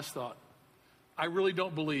my last thought. I really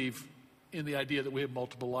don't believe in the idea that we have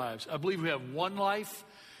multiple lives. I believe we have one life,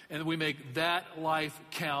 and that we make that life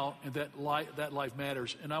count, and that life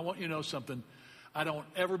matters. And I want you to know something. I don't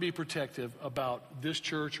ever be protective about this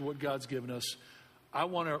church or what God's given us. I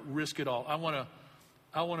want to risk it all. I want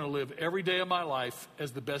to live every day of my life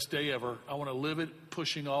as the best day ever. I want to live it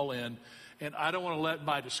pushing all in. And I don't want to let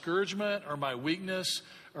my discouragement or my weakness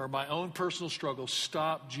or my own personal struggle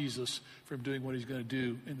stop Jesus from doing what he's going to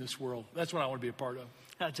do in this world. That's what I want to be a part of.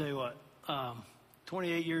 I'll tell you what,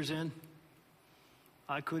 28 years in,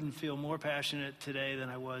 I couldn't feel more passionate today than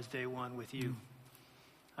I was day one with you.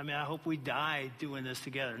 I mean, I hope we die doing this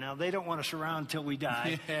together. Now, they don't want us around until we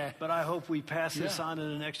die, but I hope we pass this on to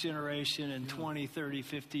the next generation, and 20, 30,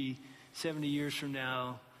 50, 70 years from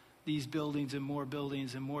now, these buildings and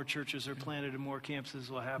more churches are planted and more campuses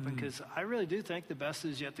will happen, because I really do think the best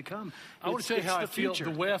is yet to come. I want to tell you how I feel,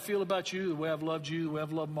 the way I feel about you, the way I've loved you, the way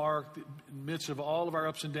I've loved Mark, in the midst of all of our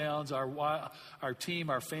ups and downs, our team,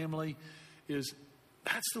 our family, is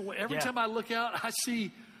that's the way. Every time I look out, I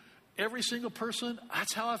see every single person.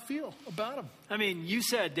 That's how I feel about them. I mean, you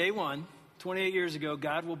said day one, 28 years ago,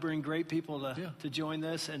 God will bring great people to join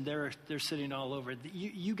this, and they're sitting all over.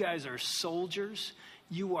 You guys are soldiers.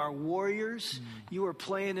 You are warriors. You are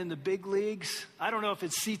playing in the big leagues. I don't know if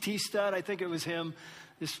it's C.T. Studd. I think it was him.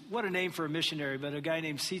 What a name for a missionary, but a guy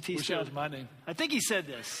named C.T. Studd. That was my name. I think he said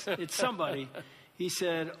this. It's somebody. He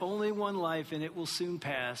said, only one life and it will soon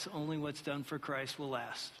pass. Only what's done for Christ will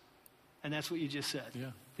last. And that's what you just said.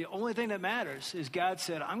 Yeah. The only thing that matters is God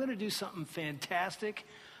said, I'm going to do something fantastic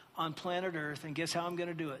on planet Earth. And guess how I'm going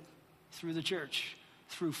to do it? Through the church.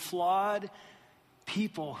 Through flawed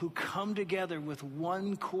people who come together with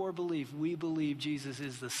one core belief. We believe Jesus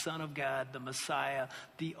is the Son of God, the Messiah,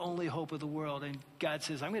 the only hope of the world. And God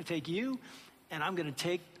says, I'm going to take you and I'm going to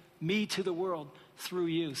take me to the world through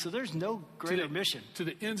you. So there's no greater mission. To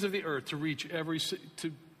the ends of the earth, to reach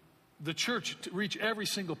the church, to reach every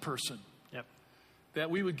single person. Yep.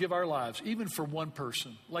 That we would give our lives, even for one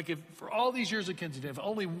person. Like if for all these years at Kensington, if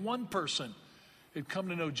only one person had come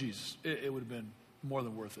to know Jesus, it would have been more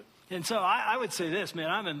than worth it. And so I would say this, man,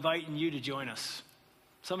 I'm inviting you to join us.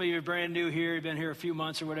 Some of you are brand new here, you've been here a few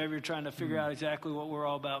months or whatever, you're trying to figure out exactly what we're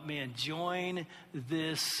all about. Man, join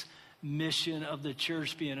this mission of the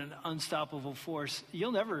church being an unstoppable force.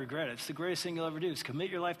 You'll never regret it. It's the greatest thing you'll ever do is commit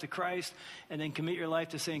your life to Christ and then commit your life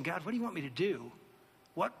to saying, God, what do you want me to do?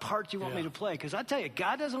 What part do you want me to play? Because I tell you,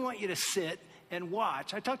 God doesn't want you to sit and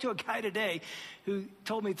watch. I talked to a guy today who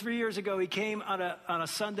told me 3 years ago he came on a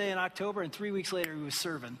Sunday in October, and 3 weeks later he was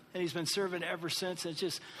serving. And he's been serving ever since. And it's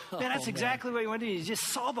just, man, that's exactly what he wanted to do. He just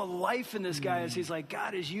saw the life in this guy as he's like,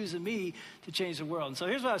 God is using me to change the world. And so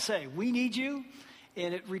here's what I say. We need you,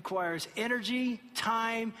 and it requires energy,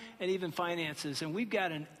 time, and even finances. And we've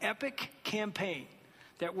got an epic campaign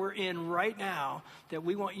that we're in right now that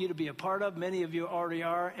we want you to be a part of. Many of you already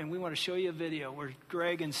are, and we want to show you a video where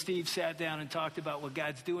Greg and Steve sat down and talked about what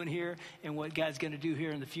God's doing here and what God's going to do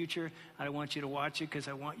here in the future. I want you to watch it because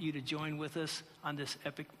I want you to join with us on this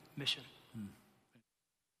epic mission.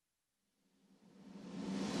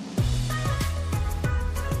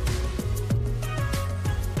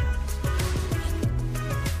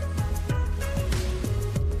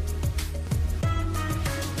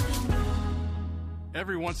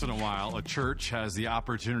 Every once in a while, a church has the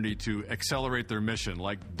opportunity to accelerate their mission,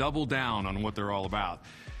 like double down on what they're all about.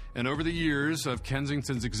 And over the years of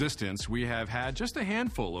Kensington's existence, we have had just a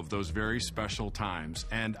handful of those very special times.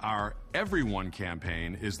 And our Everyone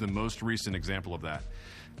campaign is the most recent example of that.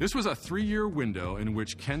 This was a 3-year window in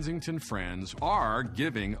which Kensington Friends are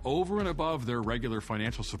giving over and above their regular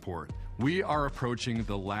financial support. We are approaching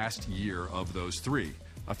the last year of those 3.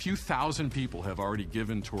 A few thousand people have already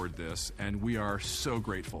given toward this, and we are so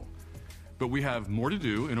grateful. But we have more to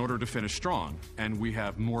do in order to finish strong, and we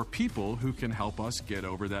have more people who can help us get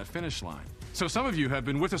over that finish line. So some of you have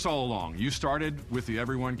been with us all along. You started with the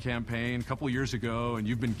Everyone campaign a couple years ago, and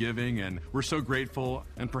you've been giving, and we're so grateful.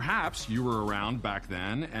 And perhaps you were around back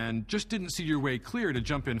then and just didn't see your way clear to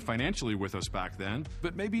jump in financially with us back then,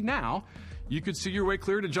 but maybe now you could see your way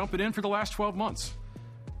clear to jumping in for the last 12 months.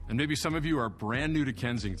 And maybe some of you are brand new to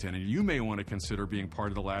Kensington, and you may want to consider being part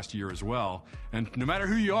of the last year as well. And no matter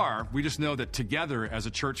who you are, we just know that together as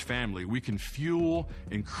a church family, we can fuel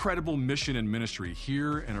incredible mission and ministry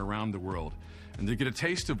here and around the world. And to get a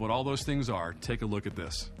taste of what all those things are, take a look at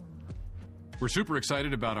this. We're super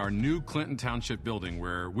excited about our new Clinton Township building,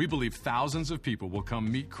 where we believe thousands of people will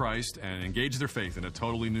come meet Christ and engage their faith in a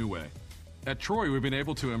totally new way. At Troy, we've been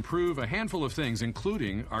able to improve a handful of things,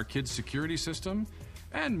 including our kids' security system,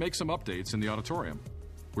 and make some updates in the auditorium.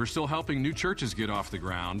 We're still helping new churches get off the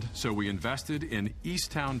ground, so we invested in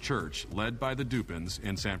Easttown Church, led by the Dupins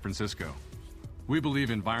in San Francisco. We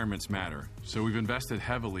believe environments matter, so we've invested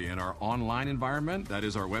heavily in our online environment, that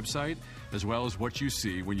is our website, as well as what you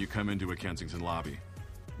see when you come into a Kensington lobby.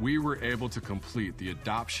 We were able to complete the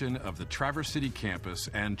adoption of the Traverse City campus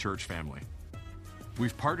and church family.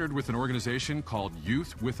 We've partnered with an organization called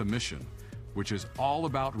Youth with a Mission, which is all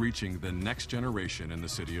about reaching the next generation in the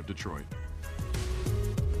city of Detroit.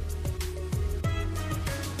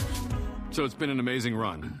 So it's been an amazing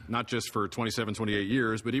run, not just for 27, 28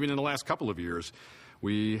 years, but even in the last couple of years,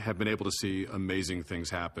 we have been able to see amazing things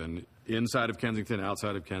happen inside of Kensington,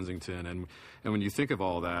 outside of Kensington. And when you think of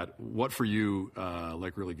all that, what for you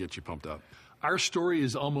really gets you pumped up? Our story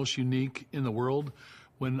is almost unique in the world.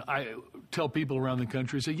 When I tell people around the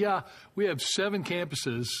country, say, yeah, we have 7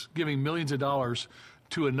 campuses giving millions of dollars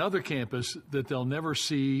to another campus that they'll never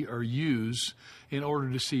see or use in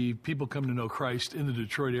order to see people come to know Christ in the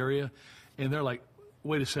Detroit area. And they're like,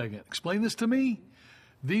 wait a second, explain this to me?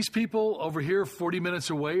 These people over here 40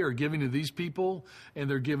 minutes away are giving to these people, and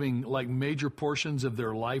they're giving like major portions of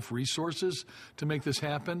their life resources to make this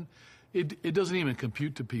happen. It doesn't even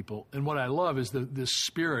compute to people. And what I love is this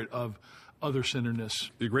spirit of other-centeredness.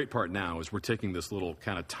 The great part now is we're taking this little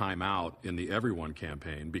kind of time out in the Everyone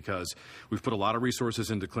campaign because we've put a lot of resources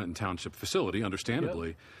into Clinton Township facility, understandably,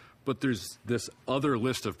 yep. But there's this other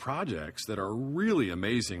list of projects that are really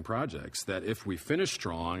amazing projects that if we finish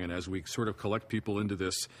strong and as we sort of collect people into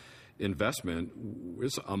this investment,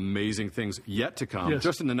 it's amazing things yet to come, yes.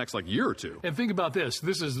 Just in the next year or two. And think about this.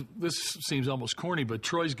 This seems almost corny, but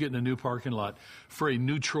Troy's getting a new parking lot for a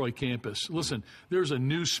new Troy campus. Listen, there's a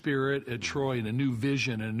new spirit at Troy and a new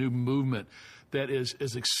vision and a new movement that is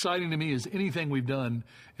as exciting to me as anything we've done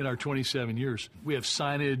in our 27 years. We have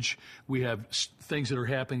signage, we have things that are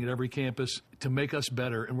happening at every campus to make us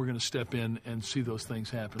better, and we're going to step in and see those things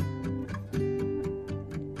happen.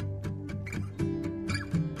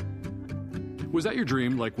 Was that your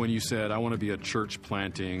dream, when you said, I want to be a church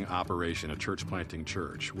planting operation, a church planting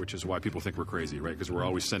church, which is why people think we're crazy, right? Because we're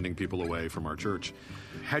always sending people away from our church.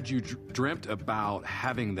 Had you dreamt about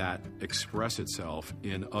having that express itself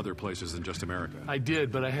in other places than just America? I did,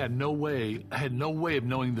 but I had no way of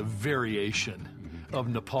knowing the variation of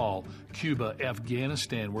Nepal, Cuba,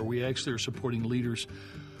 Afghanistan, where we actually are supporting leaders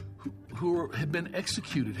who have been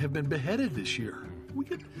executed, have been beheaded this year. We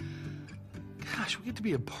get to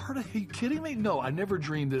be a part of it. Are you kidding me? No, I never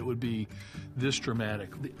dreamed that it would be this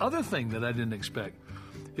dramatic. The other thing that I didn't expect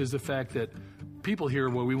is the fact that people hear,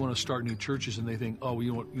 well, we want to start new churches, and they think, oh,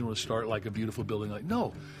 you want to start like a beautiful building.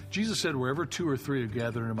 No, Jesus said, wherever 2 or 3 are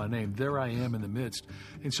gathered in my name, there I am in the midst.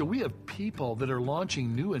 And so we have people that are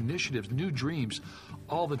launching new initiatives, new dreams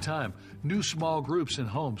all the time, new small groups in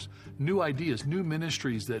homes, new ideas, new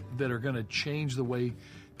ministries that are going to change the way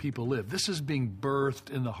people live. This is being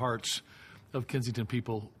birthed in the hearts of Kensington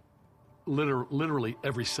people literally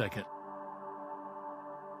every second.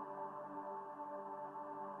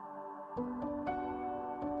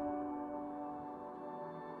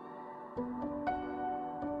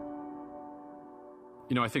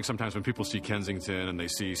 I think sometimes when people see Kensington and they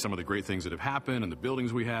see some of the great things that have happened and the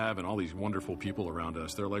buildings we have and all these wonderful people around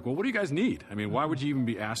us, they're like, well, what do you guys need? I mean, why would you even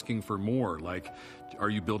be asking for more? Are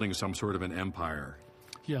you building some sort of an empire?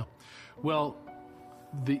 Yeah. Well,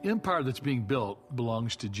 the empire that's being built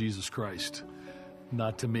belongs to Jesus Christ,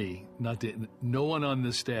 not to me. No one on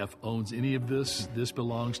this staff owns any of this. This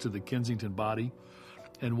belongs to the Kensington body.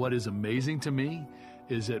 And what is amazing to me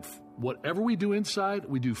is that whatever we do inside,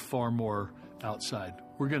 we do far more outside.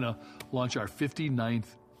 We're going to launch our 59th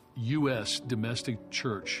U.S. domestic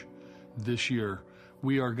church this year.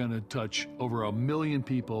 We are going to touch over 1 million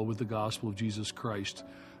people with the gospel of Jesus Christ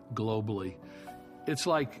globally. It's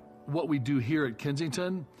like what we do here at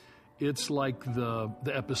Kensington, it's like the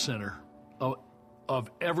epicenter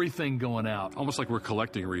of everything going out. Almost like we're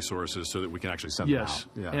collecting resources so that we can actually send them out.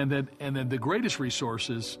 Yes, and then the greatest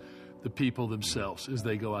resource is the people themselves as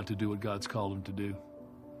they go out to do what God's called them to do.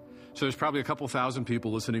 So there's probably a couple thousand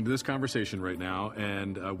people listening to this conversation right now,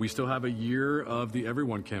 and we still have a year of the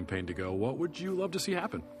Everyone campaign to go. What would you love to see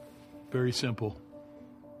happen? Very simple.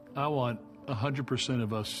 I want 100%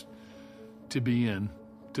 of us to be in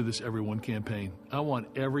to this Everyone campaign. I want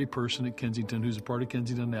every person at Kensington who's a part of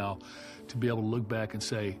Kensington now to be able to look back and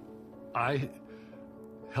say, I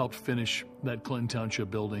helped finish that Clinton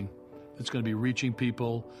Township building that's going to be reaching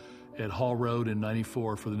people at Hall Road and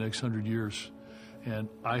 94 for the next 100 years. And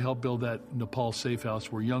I helped build that Nepal Safe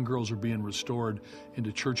House where young girls are being restored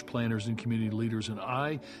into church planners and community leaders. And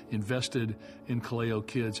I invested in Kaleo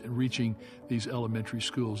Kids and reaching these elementary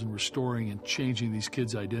schools and restoring and changing these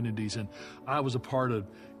kids' identities. And I was a part of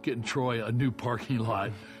getting Troy a new parking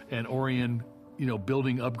lot and Orion,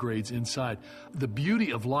 building upgrades inside. The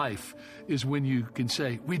beauty of life is when you can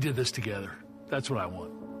say, we did this together. That's what I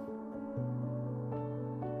want.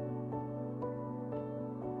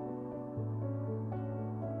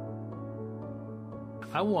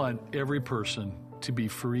 I want every person to be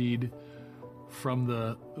freed from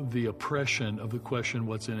the oppression of the question,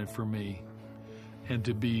 what's in it for me? And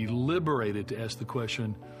to be liberated to ask the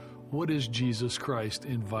question, what is Jesus Christ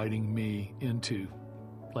inviting me into?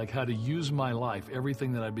 Like how to use my life,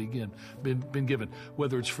 everything that I've been given,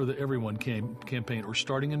 whether it's for the Everyone campaign or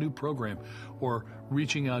starting a new program or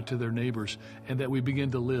reaching out to their neighbors, and that we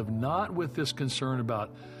begin to live not with this concern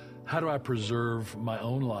about how do I preserve my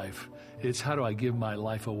own life? It's how do I give my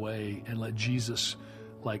life away and let Jesus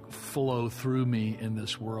flow through me in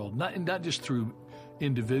this world? Not just through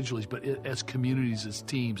individuals, but as communities, as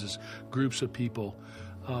teams, as groups of people.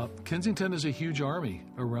 Kensington is a huge army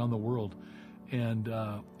around the world. And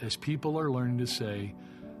as people are learning to say,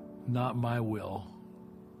 not my will,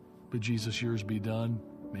 but Jesus, yours be done,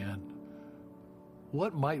 man,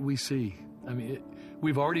 what might we see? I mean,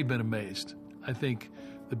 we've already been amazed. I think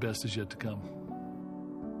the best is yet to come.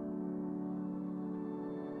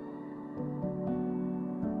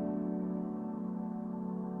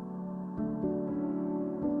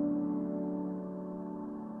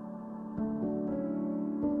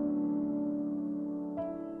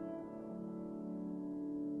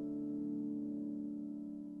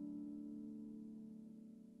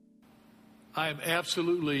 I am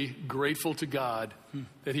absolutely grateful to God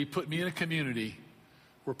that he put me in a community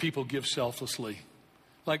where people give selflessly.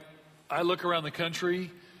 Like, I look around the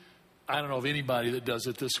country, I don't know of anybody that does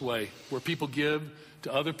it this way, where people give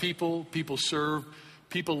to other people, people serve,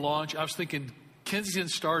 people launch. I was thinking Kensington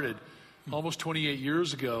started almost 28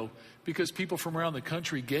 years ago because people from around the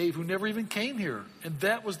country gave who never even came here. And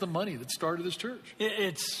that was the money that started this church.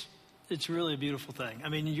 It's really a beautiful thing. I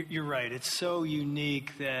mean, you're right. It's so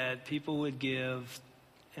unique that people would give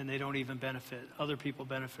and they don't even benefit. Other people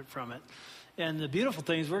benefit from it. And the beautiful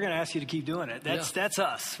thing is we're going to ask you to keep doing it. That's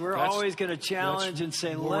us. We're always going to challenge and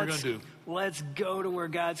say, let's go to where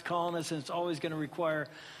God's calling us. And it's always going to require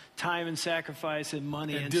time and sacrifice and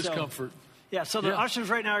money. And discomfort. So the ushers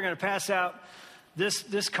right now are going to pass out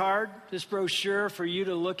this card, this brochure for you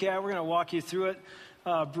to look at. We're going to walk you through it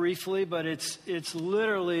briefly, but it's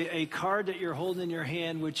literally a card that you're holding in your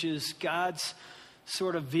hand, which is God's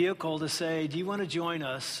sort of vehicle to say, do you want to join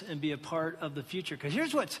us and be a part of the future? Because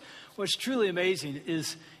here's what's truly amazing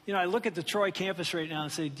is, I look at the Troy campus right now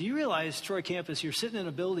and say, do you realize, Troy campus, you're sitting in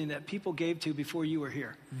a building that people gave to before you were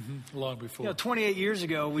here? Mm-hmm. Long before. 28 years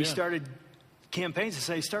ago, we started campaigns to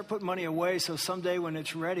say, start putting money away so someday when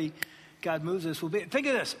it's ready, God moves us. Think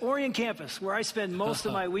of this, Orion campus, where I spend most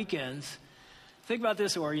of my weekends. Think about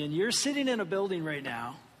this, Orion. You're sitting in a building right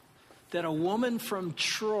now that a woman from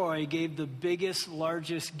Troy gave the biggest,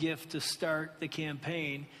 largest gift to start the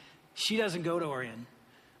campaign. She doesn't go to Orion,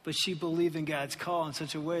 but she believed in God's call in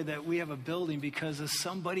such a way that we have a building because of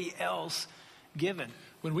somebody else giving.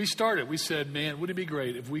 When we started, we said, man, wouldn't it be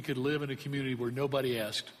great if we could live in a community where nobody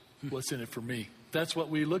asked, what's in it for me? That's what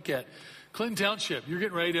we look at. Clinton Township, you're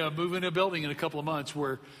getting ready to move into a building in a couple of months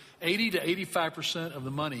where 80 to 85% of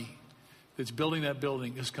the money that's building that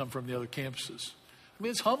building has come from the other campuses. I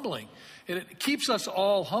mean, it's humbling. And it keeps us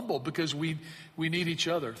all humble because we need each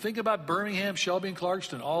other. Think about Birmingham, Shelby, and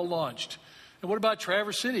Clarkston all launched. And what about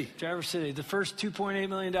Traverse City? Traverse City. The first $2.8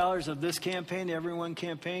 million of this campaign, the Everyone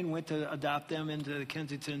campaign, went to adopt them into the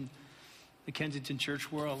Kensington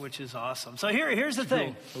church world, which is awesome. So here's the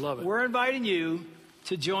thing. Cool. I love it. We're inviting you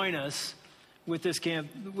to join us with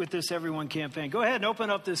this Everyone campaign. Go ahead and open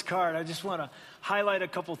up this card. I just want to highlight a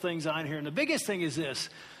couple things on here. And the biggest thing is this.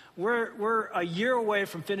 We're a year away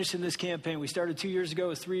from finishing this campaign. We started 2 years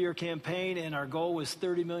ago, a 3-year campaign, and our goal was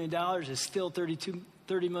 $30 million. It's still $30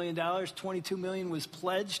 million. $22 million was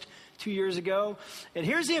pledged 2 years ago. And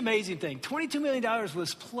here's the amazing thing. $22 million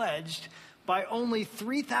was pledged by only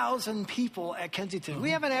 3,000 people at Kensington. Mm-hmm. We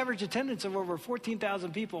have an average attendance of over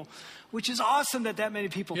 14,000 people, which is awesome that many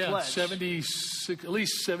people pledged. At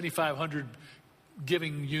least 7,500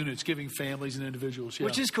 giving units, giving families and individuals. Yeah.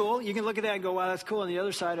 Which is cool. You can look at that and go, wow, that's cool. And the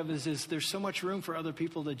other side of it is there's so much room for other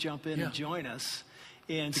people to jump in and join us.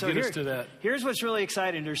 And so get us to that. Here's what's really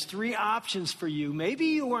exciting. There's 3 options for you. Maybe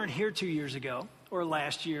you weren't here 2 years ago or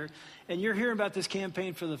last year, and you're hearing about this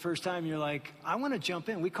campaign for the first time. You're like, I want to jump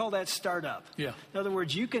in. We call that startup. Yeah. In other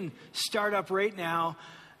words, you can start up right now,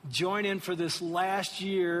 join in for this last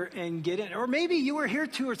year and get in. Or maybe you were here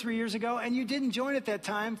 2 or 3 years ago and you didn't join at that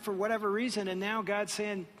time for whatever reason, and now God's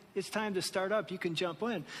saying it's time to start up. You can jump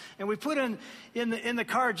in. And we put in the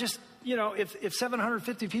card just, if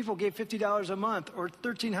 750 people gave $50 a month, or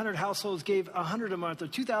 1,300 households gave $100 a month, or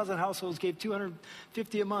 2,000 households gave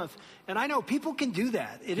 $250 a month. And I know people can do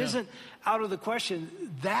that. It isn't out of the question.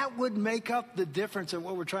 That would make up the difference in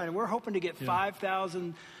what we're trying. We're hoping to get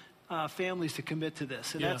 5,000 families to commit to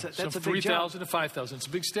this. And that's a big 3,000 to 5,000. It's a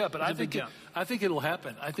big step, but I think it'll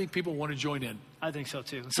happen. I think people want to join in. I think so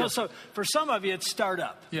too. So for some of you, it's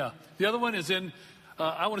startup. Yeah. The other one is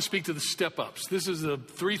I want to speak to the step-ups. This is the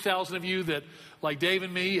 3,000 of you that, like Dave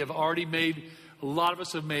and me, have already made, a lot of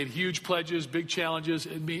us have made huge pledges, big challenges.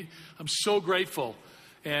 And I'm so grateful.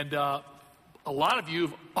 And a lot of you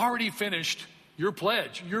have already finished your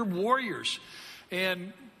pledge. You're warriors.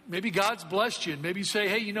 And maybe God's blessed you. And maybe you say,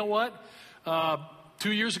 hey, you know what?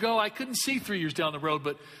 2 years ago, I couldn't see 3 years down the road,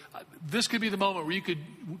 but this could be the moment where you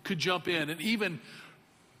could jump in and even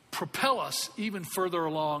propel us even further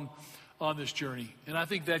along on this journey. And I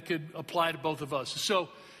think that could apply to both of us. So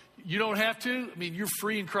you don't have to. I mean, you're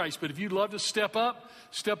free in Christ. But if you'd love to step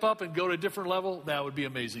up and go to a different level, that would be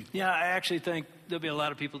amazing. Yeah, I actually think there'll be a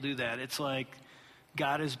lot of people do that. It's like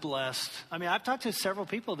God is blessed. I mean, I've talked to several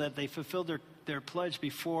people that they fulfilled their pledge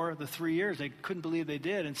before the 3 years. They couldn't believe they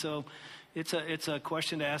did. And so it's a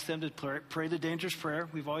question to ask them to pray the dangerous prayer.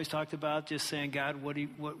 We've always talked about just saying, God, what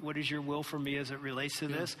is your will for me as it relates to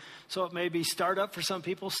this? So it may be start up for some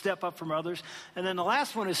people, step up from others. And then the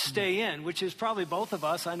last one is stay in, which is probably both of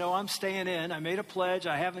us. I know I'm staying in. I made a pledge.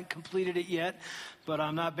 I haven't completed it yet, but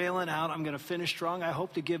I'm not bailing out. I'm going to finish strong. I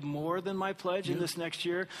hope to give more than my pledge in this next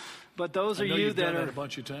year. But those are you that done are that a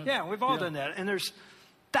bunch of times. Yeah, we've all done that. And there's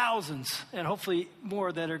thousands and hopefully more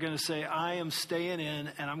that are going to say, I am staying in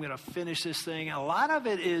and I'm going to finish this thing. And a lot of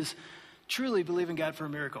it is truly believing God for a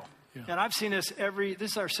miracle. Yeah. And I've seen this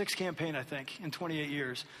this is our 6th campaign, I think, in 28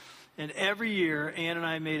 years. And every year, Ann and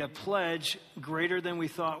I made a pledge greater than we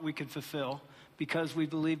thought we could fulfill because we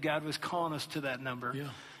believed God was calling us to that number. Yeah.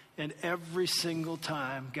 And every single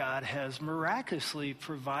time, God has miraculously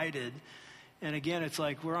provided. And again, it's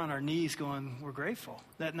like we're on our knees going, we're grateful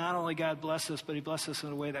that not only God blessed us, but he blessed us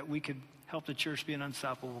in a way that we could help the church be an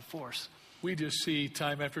unstoppable force. We just see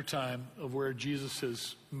time after time of where Jesus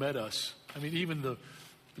has met us. I mean, even the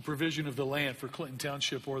provision of the land for Clinton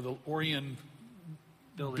Township or the Orion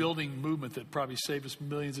building movement that probably saved us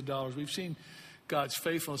millions of dollars. We've seen God's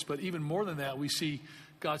faithfulness, but even more than that, we see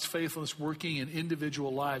God's faithfulness working in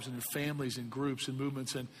individual lives and in families and groups and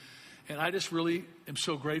movements. And I just really am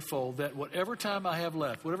so grateful that whatever time I have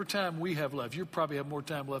left, whatever time we have left, you probably have more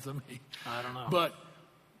time left than me. I don't know. But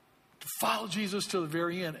to follow Jesus to the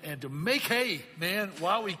very end and to make hay, man,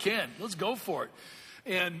 while we can. Let's go for it.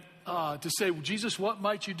 And to say, well, Jesus, what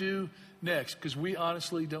might you do next? Because we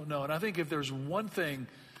honestly don't know. And I think if there's one thing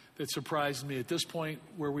that surprised me at this point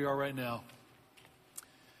where we are right now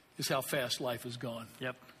is how fast life has gone.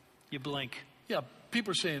 Yep. You blink. Yeah.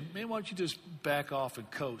 People are saying, man, why don't you just back off and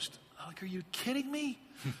coast? I'm like, are you kidding me?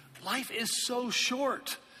 Life is so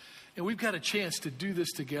short. And we've got a chance to do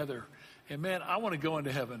this together. And man, I want to go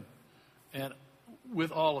into heaven and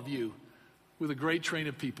with all of you, with a great train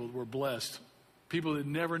of people that were blessed, people that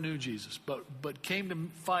never knew Jesus, but came to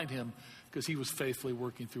find him because he was faithfully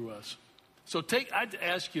working through us. So I'd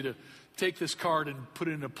ask you to take this card and put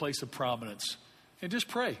it in a place of prominence and just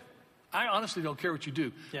pray. I honestly don't care what you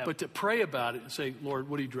do, but to pray about it and say, Lord,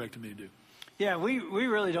 what are you directing me to do? Yeah, we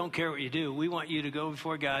really don't care what you do. We want you to go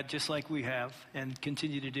before God just like we have and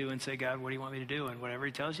continue to do and say, God, what do you want me to do? And whatever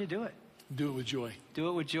he tells you, do it. Do it with joy. Do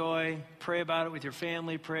it with joy. Pray about it with your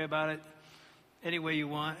family. Pray about it any way you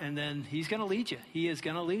want. And then he's going to lead you. He is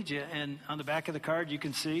going to lead you. And on the back of the card, you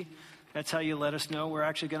can see that's how you let us know. We're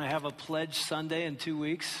actually going to have a pledge Sunday in 2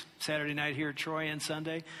 weeks, Saturday night here at Troy and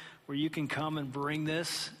Sunday, where you can come and bring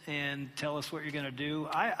this and tell us what you're going to do.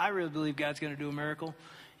 I really believe God's going to do a miracle.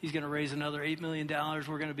 He's going to raise another $8 million.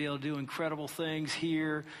 We're going to be able to do incredible things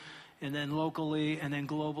here and then locally and then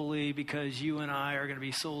globally because you and I are going to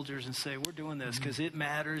be soldiers and say, we're doing this because it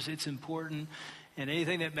matters, it's important, and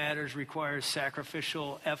anything that matters requires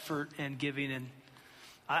sacrificial effort and giving. And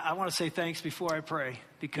I want to say thanks before I pray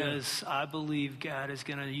because I believe God is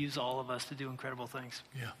going to use all of us to do incredible things.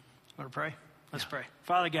 Yeah. Want to pray? Let's pray.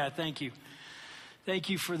 Father God, thank you. Thank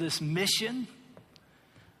you for this mission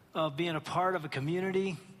of being a part of a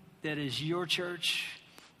community that is your church,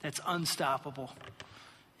 that's unstoppable.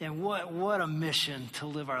 And what a mission to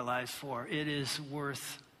live our lives for. It is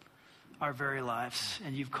worth our very lives.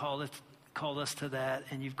 And you've called us to that,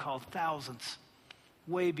 and you've called thousands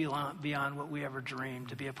way beyond what we ever dreamed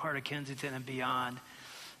to be a part of Kensington and beyond.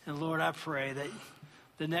 And Lord, I pray that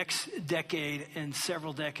the next decade and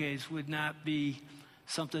several decades would not be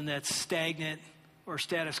something that's stagnant or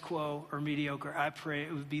status quo or mediocre. I pray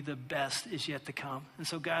it would be the best is yet to come. And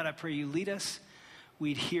so, God, I pray you lead us.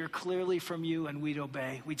 We'd hear clearly from you and we'd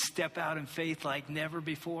obey. We'd step out in faith like never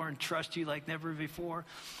before and trust you like never before.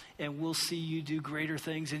 And we'll see you do greater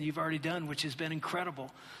things than you've already done, which has been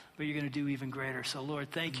incredible. But you're going to do even greater. So,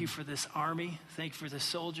 Lord, thank you for this army. Thank you for the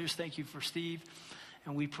soldiers. Thank you for Steve.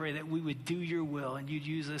 And we pray that we would do your will and you'd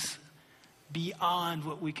use us beyond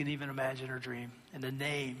what we can even imagine or dream. In the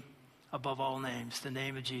name above all names, the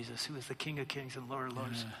name of Jesus, who is the King of Kings and Lord of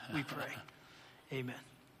Lords, we pray. Amen.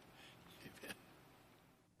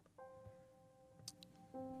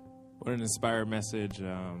 What an inspired message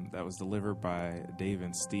that was delivered by Dave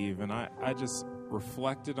and Steve. And I just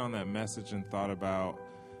reflected on that message and thought about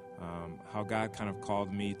how God kind of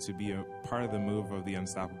called me to be a part of the move of the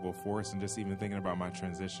Unstoppable Force, and just even thinking about my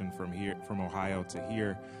transition from Ohio to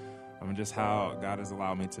here, and just how God has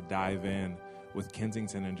allowed me to dive in with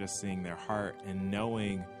Kensington and just seeing their heart and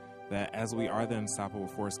knowing that as we are the Unstoppable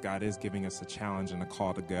Force, God is giving us a challenge and a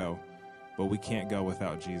call to go, but we can't go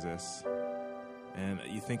without Jesus. And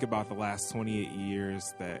you think about the last 28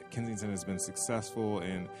 years that Kensington has been successful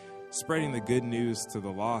in spreading the good news to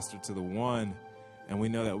the lost or to the one, and we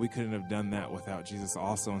know that we couldn't have done that without Jesus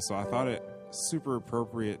also. And so I thought it super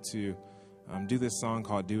appropriate to do this song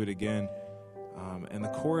called Do It Again. And the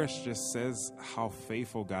chorus just says how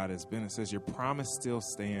faithful God has been. It says, your promise still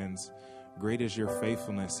stands. Great is your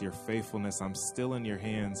faithfulness. I'm still in your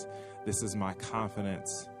hands. This is my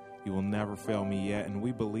confidence. You will never fail me yet. And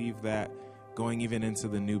we believe that going even into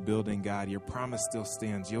the new building, God, your promise still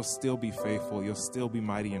stands. You'll still be faithful. You'll still be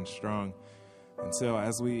mighty and strong. And so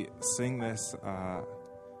as we sing this, I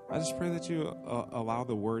just pray that you allow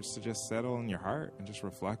the words to just settle in your heart and just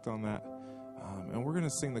reflect on that. And we're going to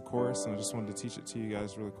sing the chorus, and I just wanted to teach it to you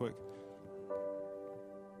guys really quick.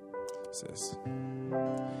 It says,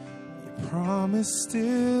 your promise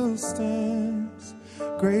still stands.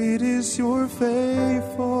 Great is your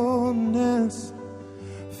faithfulness.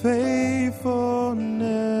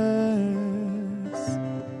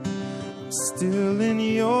 I'm still in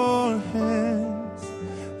your hands.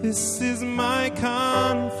 This is my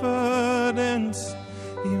confidence.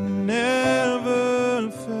 You never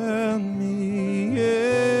failed me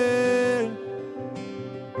yet.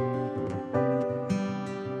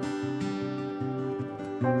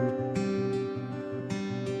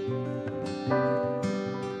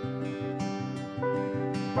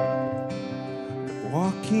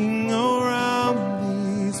 Walking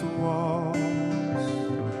around these walls,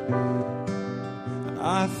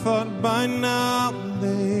 I thought by now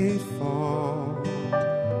they'd fall,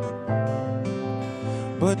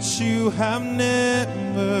 but you have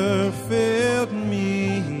never failed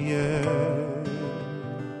me yet.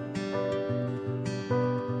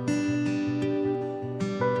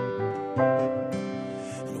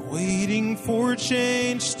 And waiting for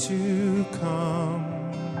change to come,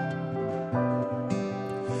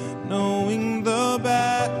 knowing the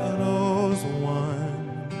battle's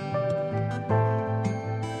won,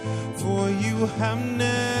 for you have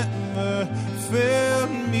never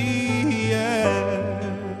failed me yet.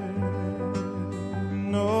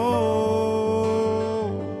 No,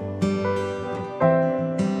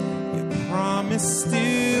 your promise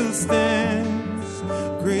still stands.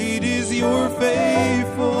 Great is your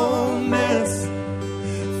faithfulness.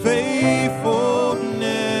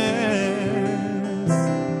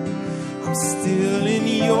 Still in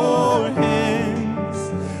your hands.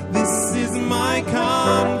 This is my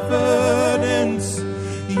confidence.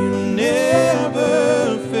 You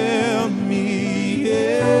never failed me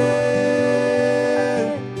yet.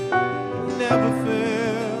 Never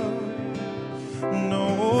failed. No.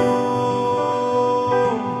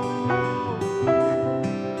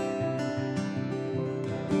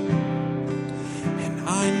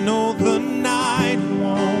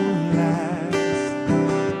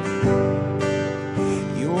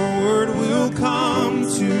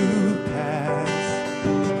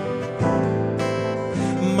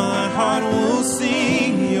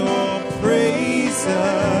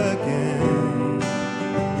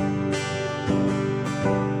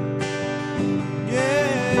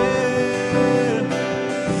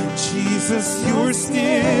 Jesus, you're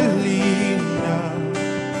still enough.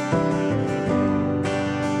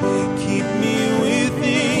 Keep me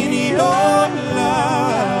within your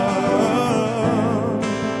love.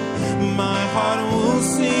 My heart will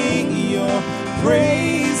sing your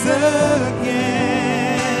praise again.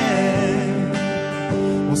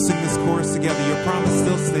 We'll sing this chorus together. Your promise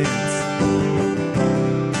still stands.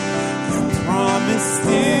 Your promise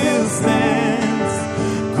still stands.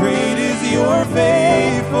 Great is your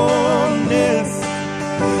faithfulness.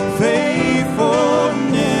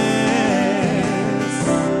 Faithfulness.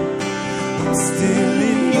 I'm still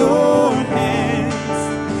in your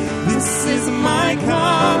hands. This is my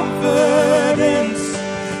confidence.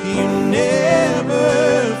 You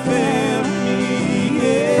never fail me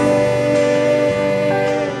yet.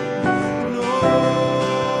 No.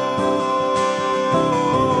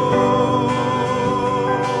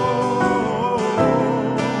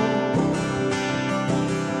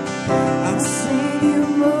 I've seen you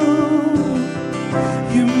move.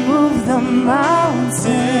 You move the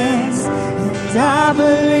mountains, and I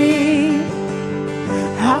believe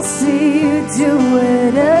I'll see you do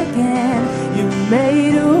it again. You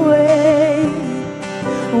made a way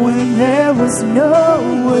when there was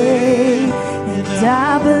no way, and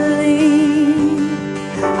I believe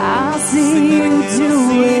I'll see you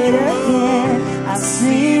do it again. I'll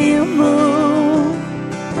see you move.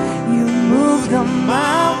 You move the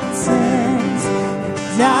mountains,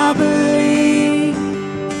 and I believe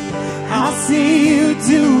I'll see you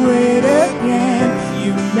do it again.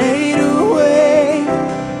 You made a way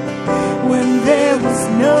when there was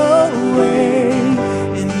no way,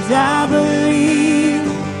 and I believe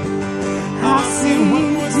I'll see you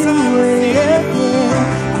do it again.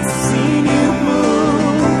 I've seen you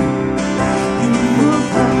move. You move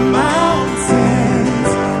the mountains,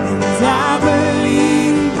 and I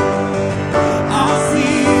believe I'll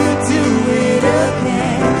see you do it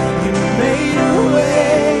again. You made a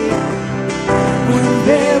way when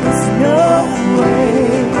there was no way,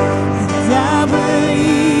 and I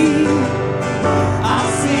believe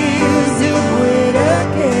I'll see you do it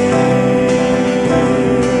again.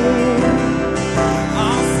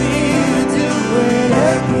 I'll see you do it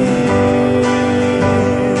again.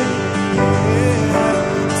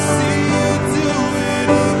 See you do it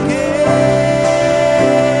again.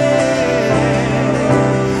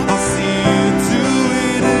 I'll see you do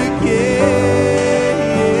it again.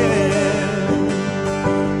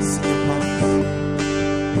 Say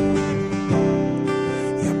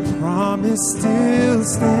your promise still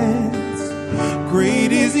stands.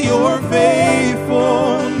 Great is your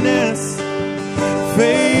faithfulness.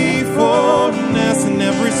 Faithfulness in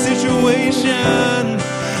every situation.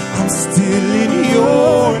 I'm still in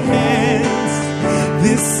your hands.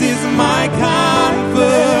 This is my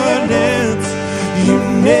confidence. You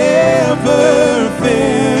never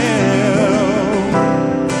fail.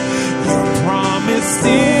 Your promise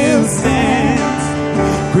still stands.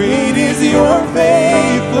 Great is your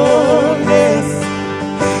faithfulness.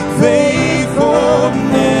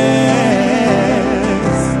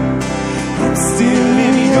 Faithfulness. I'm still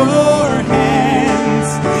in your hands.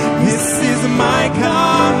 This is my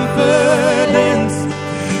confidence.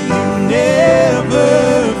 You never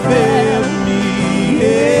fail me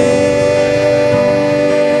yet.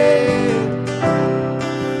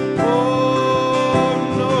 Oh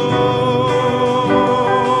no.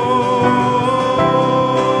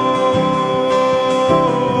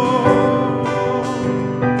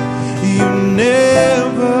 You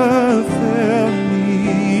never fail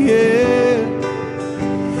me yet,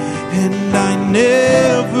 and I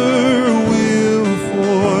never will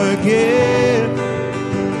forget.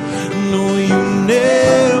 No, you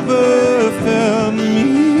never fail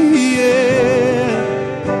me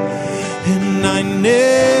yet, and I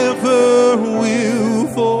never will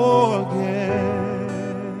forget.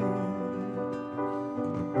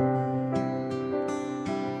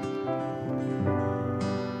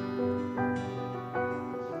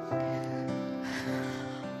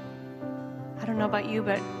 I don't know about you,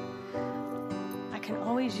 but I can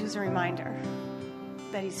always use a reminder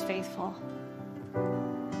that He's faithful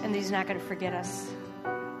and that He's not going to forget us,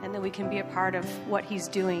 and that we can be a part of what He's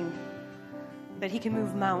doing, that He can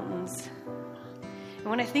move mountains. And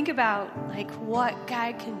when I think about like what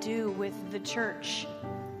God can do with the church,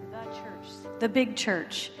 the big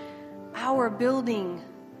church, our building,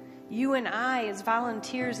 you and I as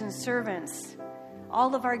volunteers and servants,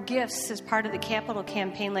 all of our gifts as part of the capital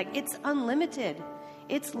campaign, like it's unlimited.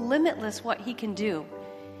 It's limitless what He can do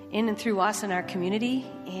in and through us and our community.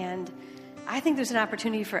 And I think there's an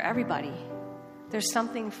opportunity for everybody. There's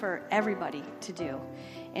something for everybody to do.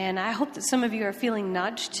 And I hope that some of you are feeling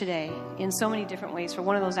nudged today in so many different ways for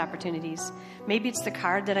one of those opportunities. Maybe it's the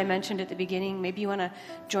card that I mentioned at the beginning. Maybe you want to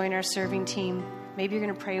join our serving team. Maybe you're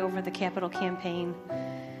going to pray over the capital campaign.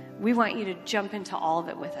 We want you to jump into all of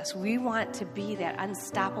it with us. We want to be that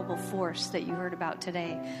unstoppable force that you heard about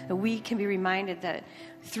today. That we can be reminded that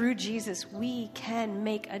through Jesus, we can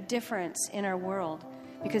make a difference in our world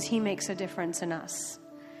because he makes a difference in us.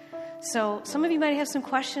 So some of you might have some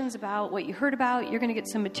questions about what you heard about. You're going to get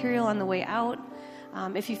some material on the way out.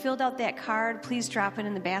 If you filled out that card, please drop it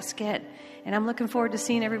in the basket. And I'm looking forward to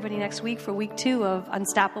seeing everybody next week for week 2 of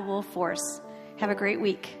Unstoppable Force. Have a great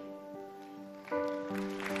week.